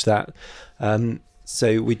salespeople watch that.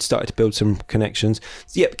 So we'd started to build some connections.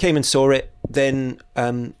 Came and saw it. Then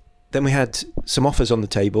we had some offers on the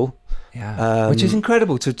table. Yeah, which is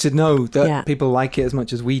incredible to know that people like it as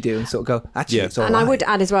much as we do, and sort of go, actually, it's all right. And I would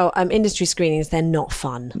add as well, industry screenings, they're not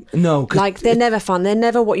fun. No, they're never fun. They're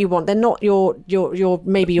never what you want. They're not your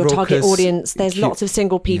target audience. There's lots of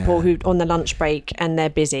single people who on the lunch break and they're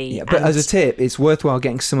busy. Yeah, but as a tip, it's worthwhile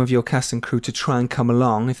getting some of your cast and crew to try and come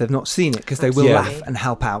along if they've not seen it, because they will laugh and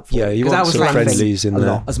help out. For you want some friendlies in there.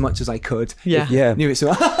 Lot, as much as I could. Yeah. Knew it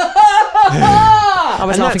so. I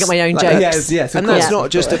was laughing at my own jokes. Yes, and that's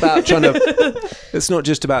not just about trying to. It's not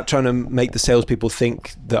just about trying to make the salespeople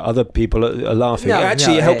think that other people are laughing.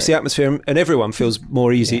 It helps the atmosphere, and everyone feels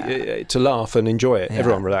more easy to laugh and enjoy it.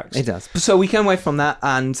 Everyone relaxed. It does. So we came away from that,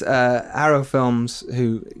 and Arrow Films,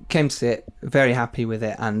 who came to see it, very happy with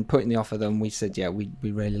it, and putting the offer them, we said, we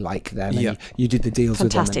really like them. And you did the deals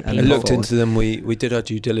Fantastic with them. And looked into them. We did our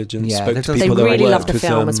due diligence. Spoke to people they really that loved the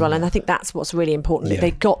film as well, and I think that's what's really important.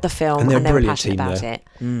 They got the film and they were passionate about it.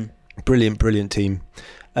 Brilliant team.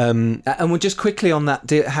 And we're just quickly on that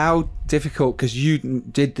deal. How difficult, because you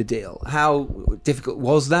did the deal, how difficult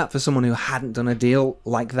was that for someone who hadn't done a deal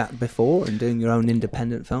like that before and doing your own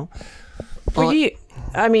independent film? Well,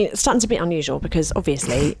 Staten's a bit unusual because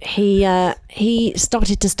obviously he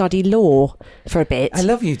started to study law for a bit. I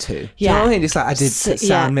love you too. Yeah, you know what I mean? It's like I did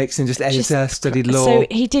sound mix and just editor, studied law. So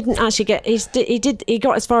he didn't actually get. He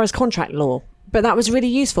got as far as contract law. But that was really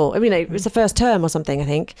useful. I mean, it was the first term or something, I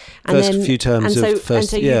think. And first few terms of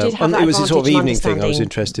first, you did have that it was a sort of evening thing. I was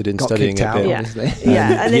interested in studying a bit.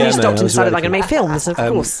 And then you stopped and decided, I'm going to make films, of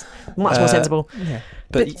course. Much more sensible. Yeah.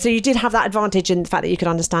 But so you did have that advantage in the fact that you could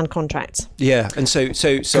understand contracts. Yeah, and so I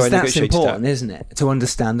negotiated that's important, isn't it? To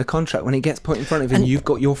understand the contract. When it gets put in front of you and you've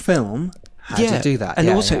got your film... to do that, and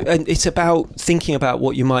and it's about thinking about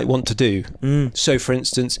what you might want to do. So, for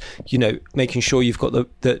instance, making sure you've got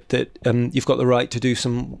you've got the right to do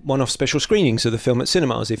some one-off special screenings of the film at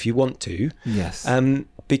cinemas if you want to. Yes.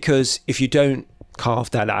 Because if you don't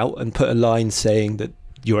carve that out and put a line saying that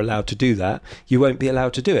you're allowed to do that, you won't be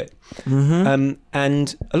allowed to do it.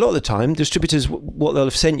 And a lot of the time, distributors, what they'll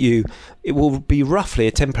have sent you, it will be roughly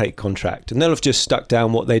a template contract, and they'll have just stuck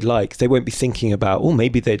down what they'd like. They won't be thinking about,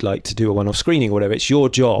 maybe they'd like to do a one-off screening or whatever. It's your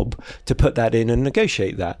job to put that in and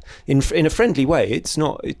negotiate that in a friendly way. It's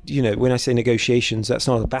not, when I say negotiations, that's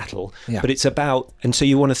not a battle, but it's about, and so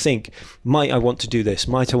you want to think, might I want to do this?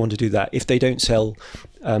 Might I want to do that? If they don't sell,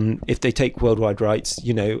 if they take worldwide rights,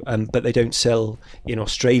 but they don't sell in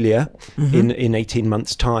Australia in 18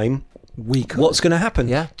 months' time, what's going to happen?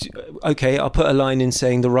 Yeah. Okay, I'll put a line in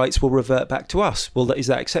saying the rights will revert back to us. Well, is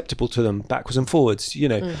that acceptable to them? Backwards and forwards,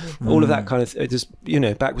 all of that kind of,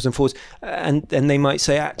 backwards and forwards. And they might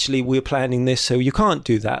say, actually, we're planning this, so you can't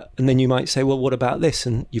do that. And then you might say, well, what about this?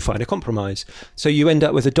 And you find a compromise. So you end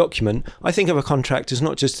up with a document. I think of a contract as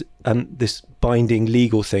not just this binding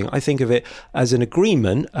legal thing. I think of it as an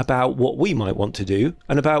agreement about what we might want to do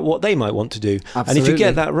and about what they might want to do. Absolutely. And if you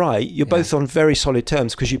get that right, you're both on very solid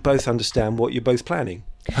terms because you both understand what you're both planning.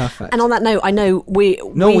 Perfect. And on that note, I know we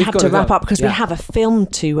have to wrap up because we have a film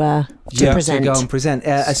to present. To go and present.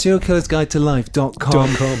 A serialkillersguidetolife.com.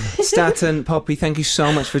 Staten, Poppy, thank you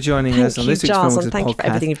so much for joining us on this week's Film Podcast. Thank you for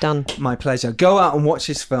everything you've done. My pleasure. Go out and watch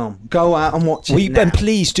this film. Go out and watch it now. And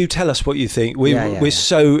please do tell us what you think. We're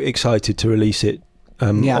so excited to release it.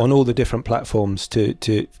 On all the different platforms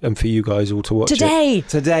and for you guys all to watch it. Today.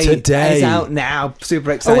 It's out now. Super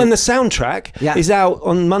excited. And the soundtrack is out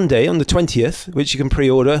on Monday, on the 20th, which you can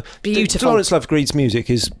pre-order. Beautiful. Lawrence Love Greed's music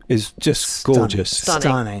is just gorgeous.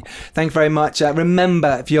 Stunning. Thank you very much.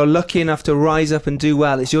 Remember, if you're lucky enough to rise up and do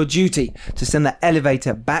well, it's your duty to send the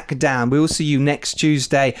elevator back down. We will see you next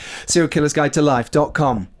Tuesday.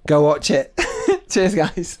 serialkillersguidetolife.com. Go watch it. Cheers,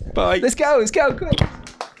 guys. Bye. Let's go. Quick.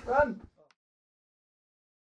 Run.